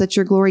vessels that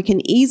your glory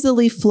can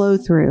easily flow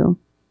through.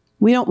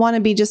 We don't want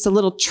to be just a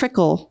little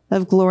trickle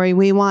of glory.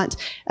 We want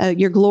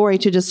your glory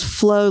to just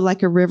flow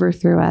like a river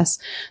through us.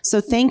 So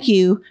thank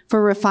you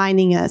for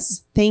refining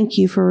us. Thank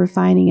you for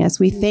refining us.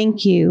 We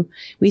thank you.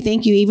 We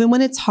thank you even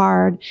when it's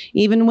hard,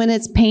 even when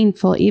it's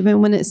painful,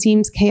 even when it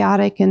seems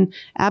chaotic and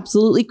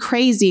absolutely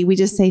crazy. We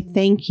just say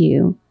thank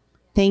you.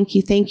 Thank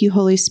you. Thank you,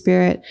 Holy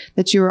Spirit,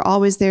 that you are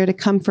always there to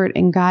comfort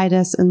and guide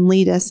us and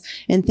lead us.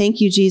 And thank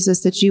you,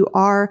 Jesus, that you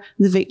are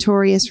the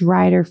victorious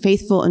rider,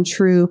 faithful and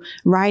true,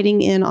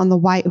 riding in on the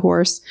white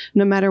horse.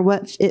 No matter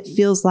what it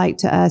feels like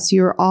to us,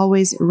 you are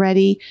always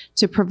ready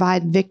to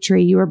provide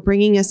victory. You are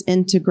bringing us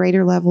into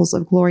greater levels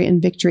of glory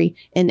and victory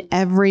in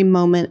every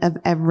moment of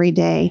every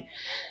day.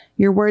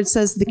 Your word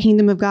says the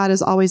kingdom of God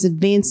is always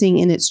advancing,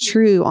 and it's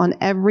true on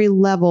every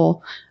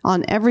level.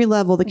 On every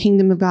level, the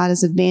kingdom of God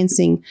is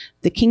advancing.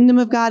 The kingdom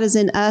of God is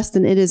in us,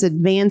 and it is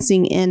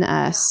advancing in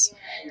us.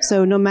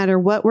 So no matter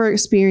what we're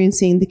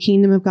experiencing, the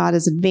kingdom of God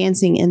is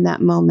advancing in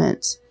that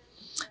moment.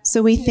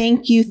 So we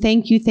thank you,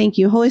 thank you, thank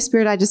you. Holy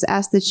Spirit, I just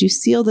ask that you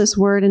seal this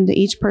word into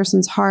each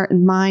person's heart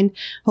and mind.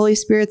 Holy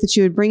Spirit, that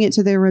you would bring it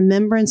to their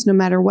remembrance no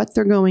matter what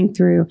they're going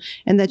through,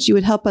 and that you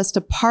would help us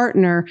to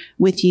partner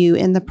with you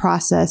in the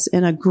process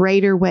in a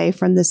greater way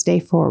from this day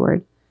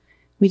forward.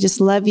 We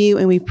just love you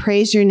and we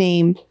praise your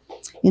name.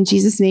 In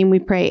Jesus' name we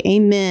pray.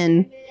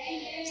 Amen.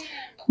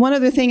 One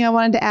other thing I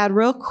wanted to add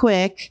real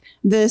quick,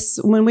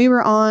 when we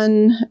were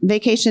on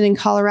vacation in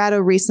Colorado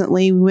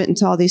recently, we went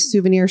into all these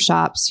souvenir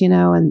shops,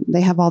 and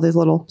they have all this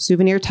little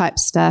souvenir type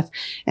stuff.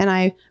 And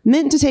I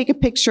meant to take a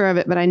picture of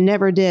it, but I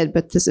never did.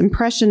 But this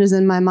impression is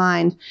in my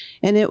mind.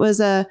 And it was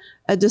a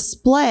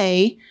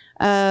display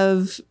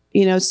of,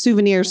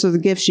 souvenirs, so the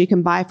gifts you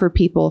can buy for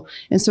people.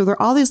 And so there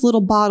are all these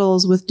little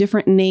bottles with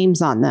different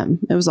names on them.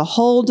 It was a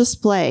whole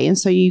display. And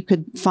so you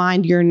could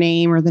find your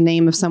name or the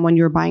name of someone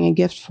you were buying a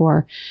gift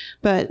for.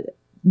 But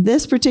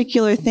this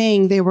particular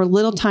thing, they were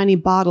little tiny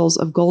bottles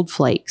of gold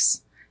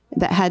flakes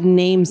that had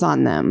names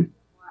on them.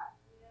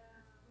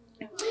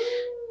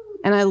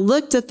 And I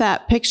looked at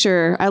that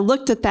picture, I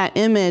looked at that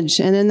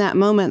image, and in that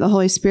moment, the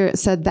Holy Spirit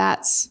said,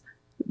 that's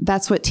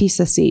what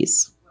Tisa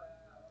sees.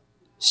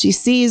 She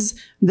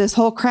sees this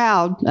whole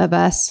crowd of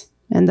us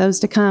and those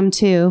to come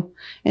too.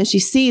 And she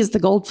sees the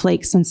gold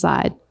flakes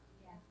inside.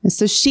 And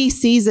so she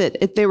sees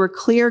it. They were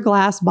clear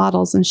glass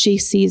bottles, and she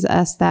sees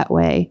us that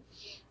way.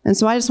 And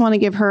so I just want to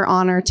give her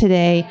honor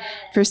today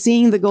for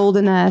seeing the gold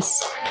in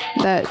us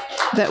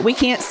that we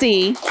can't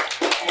see.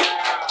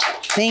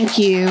 Thank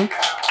you.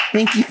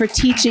 Thank you for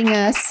teaching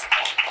us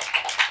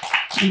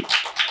and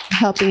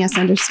helping us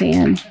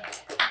understand.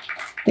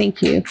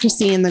 Thank you for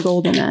seeing the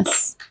gold in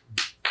us.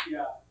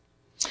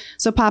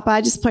 So, Papa, I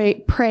just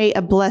pray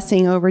a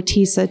blessing over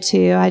Tisa,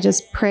 too. I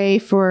just pray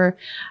for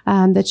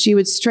that you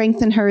would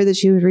strengthen her,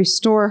 that you would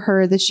restore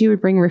her, that you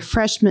would bring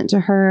refreshment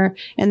to her,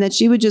 and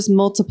that you would just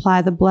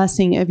multiply the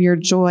blessing of your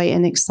joy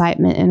and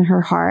excitement in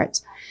her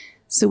heart.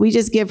 So we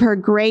just give her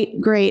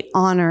great, great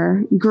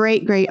honor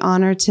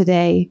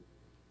today.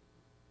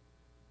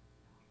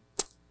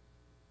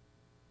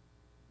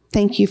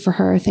 Thank you for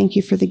her. Thank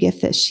you for the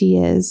gift that she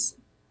is.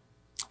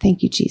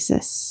 Thank you,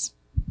 Jesus.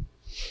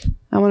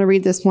 I want to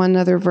read this one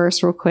other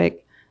verse real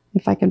quick,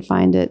 if I can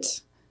find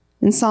it.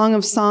 In Song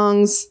of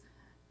Songs,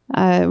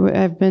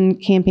 I've been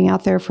camping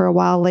out there for a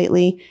while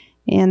lately,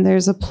 and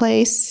there's a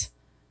place,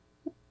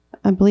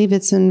 I believe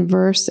it's in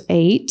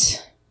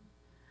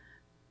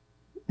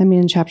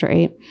in chapter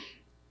 8.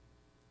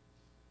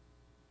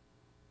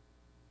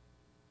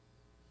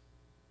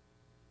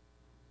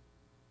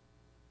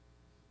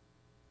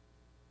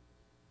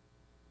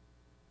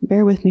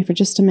 Bear with me for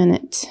just a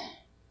minute.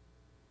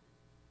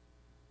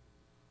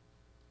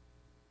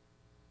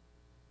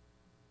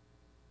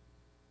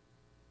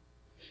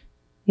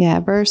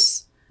 Yeah,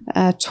 verse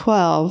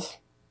 12.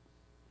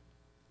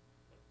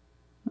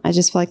 I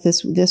just feel like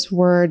this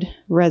verse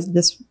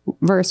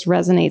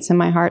resonates in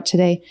my heart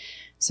today.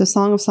 So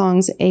Song of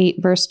Songs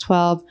 8, verse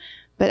 12.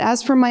 But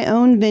as for my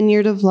own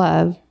vineyard of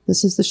love,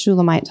 this is the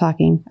Shulamite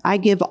talking, I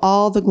give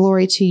all the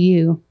glory to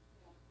you.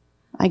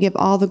 I give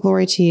all the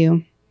glory to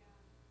you.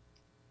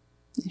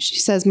 She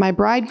says, my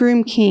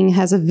bridegroom king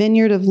has a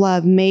vineyard of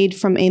love made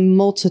from a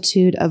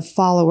multitude of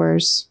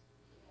followers.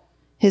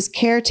 His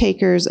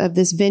caretakers of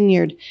this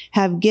vineyard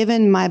have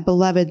given my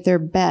beloved their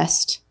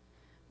best.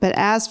 But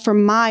as for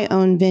my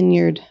own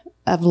vineyard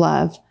of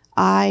love,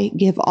 I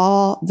give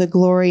all the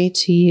glory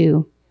to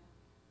you.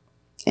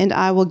 And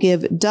I will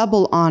give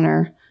double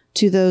honor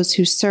to those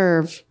who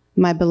serve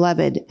my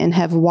beloved and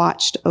have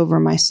watched over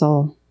my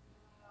soul.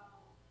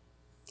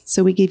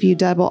 So we give you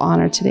double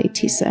honor today,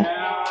 Tisa.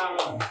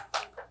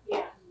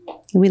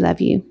 And we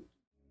love you.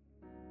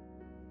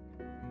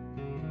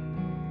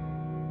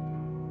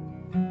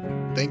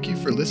 Thank you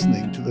for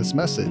listening to this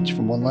message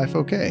from One Life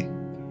OK.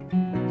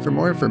 For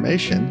more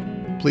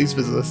information, please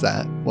visit us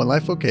at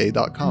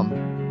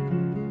onelifeok.com.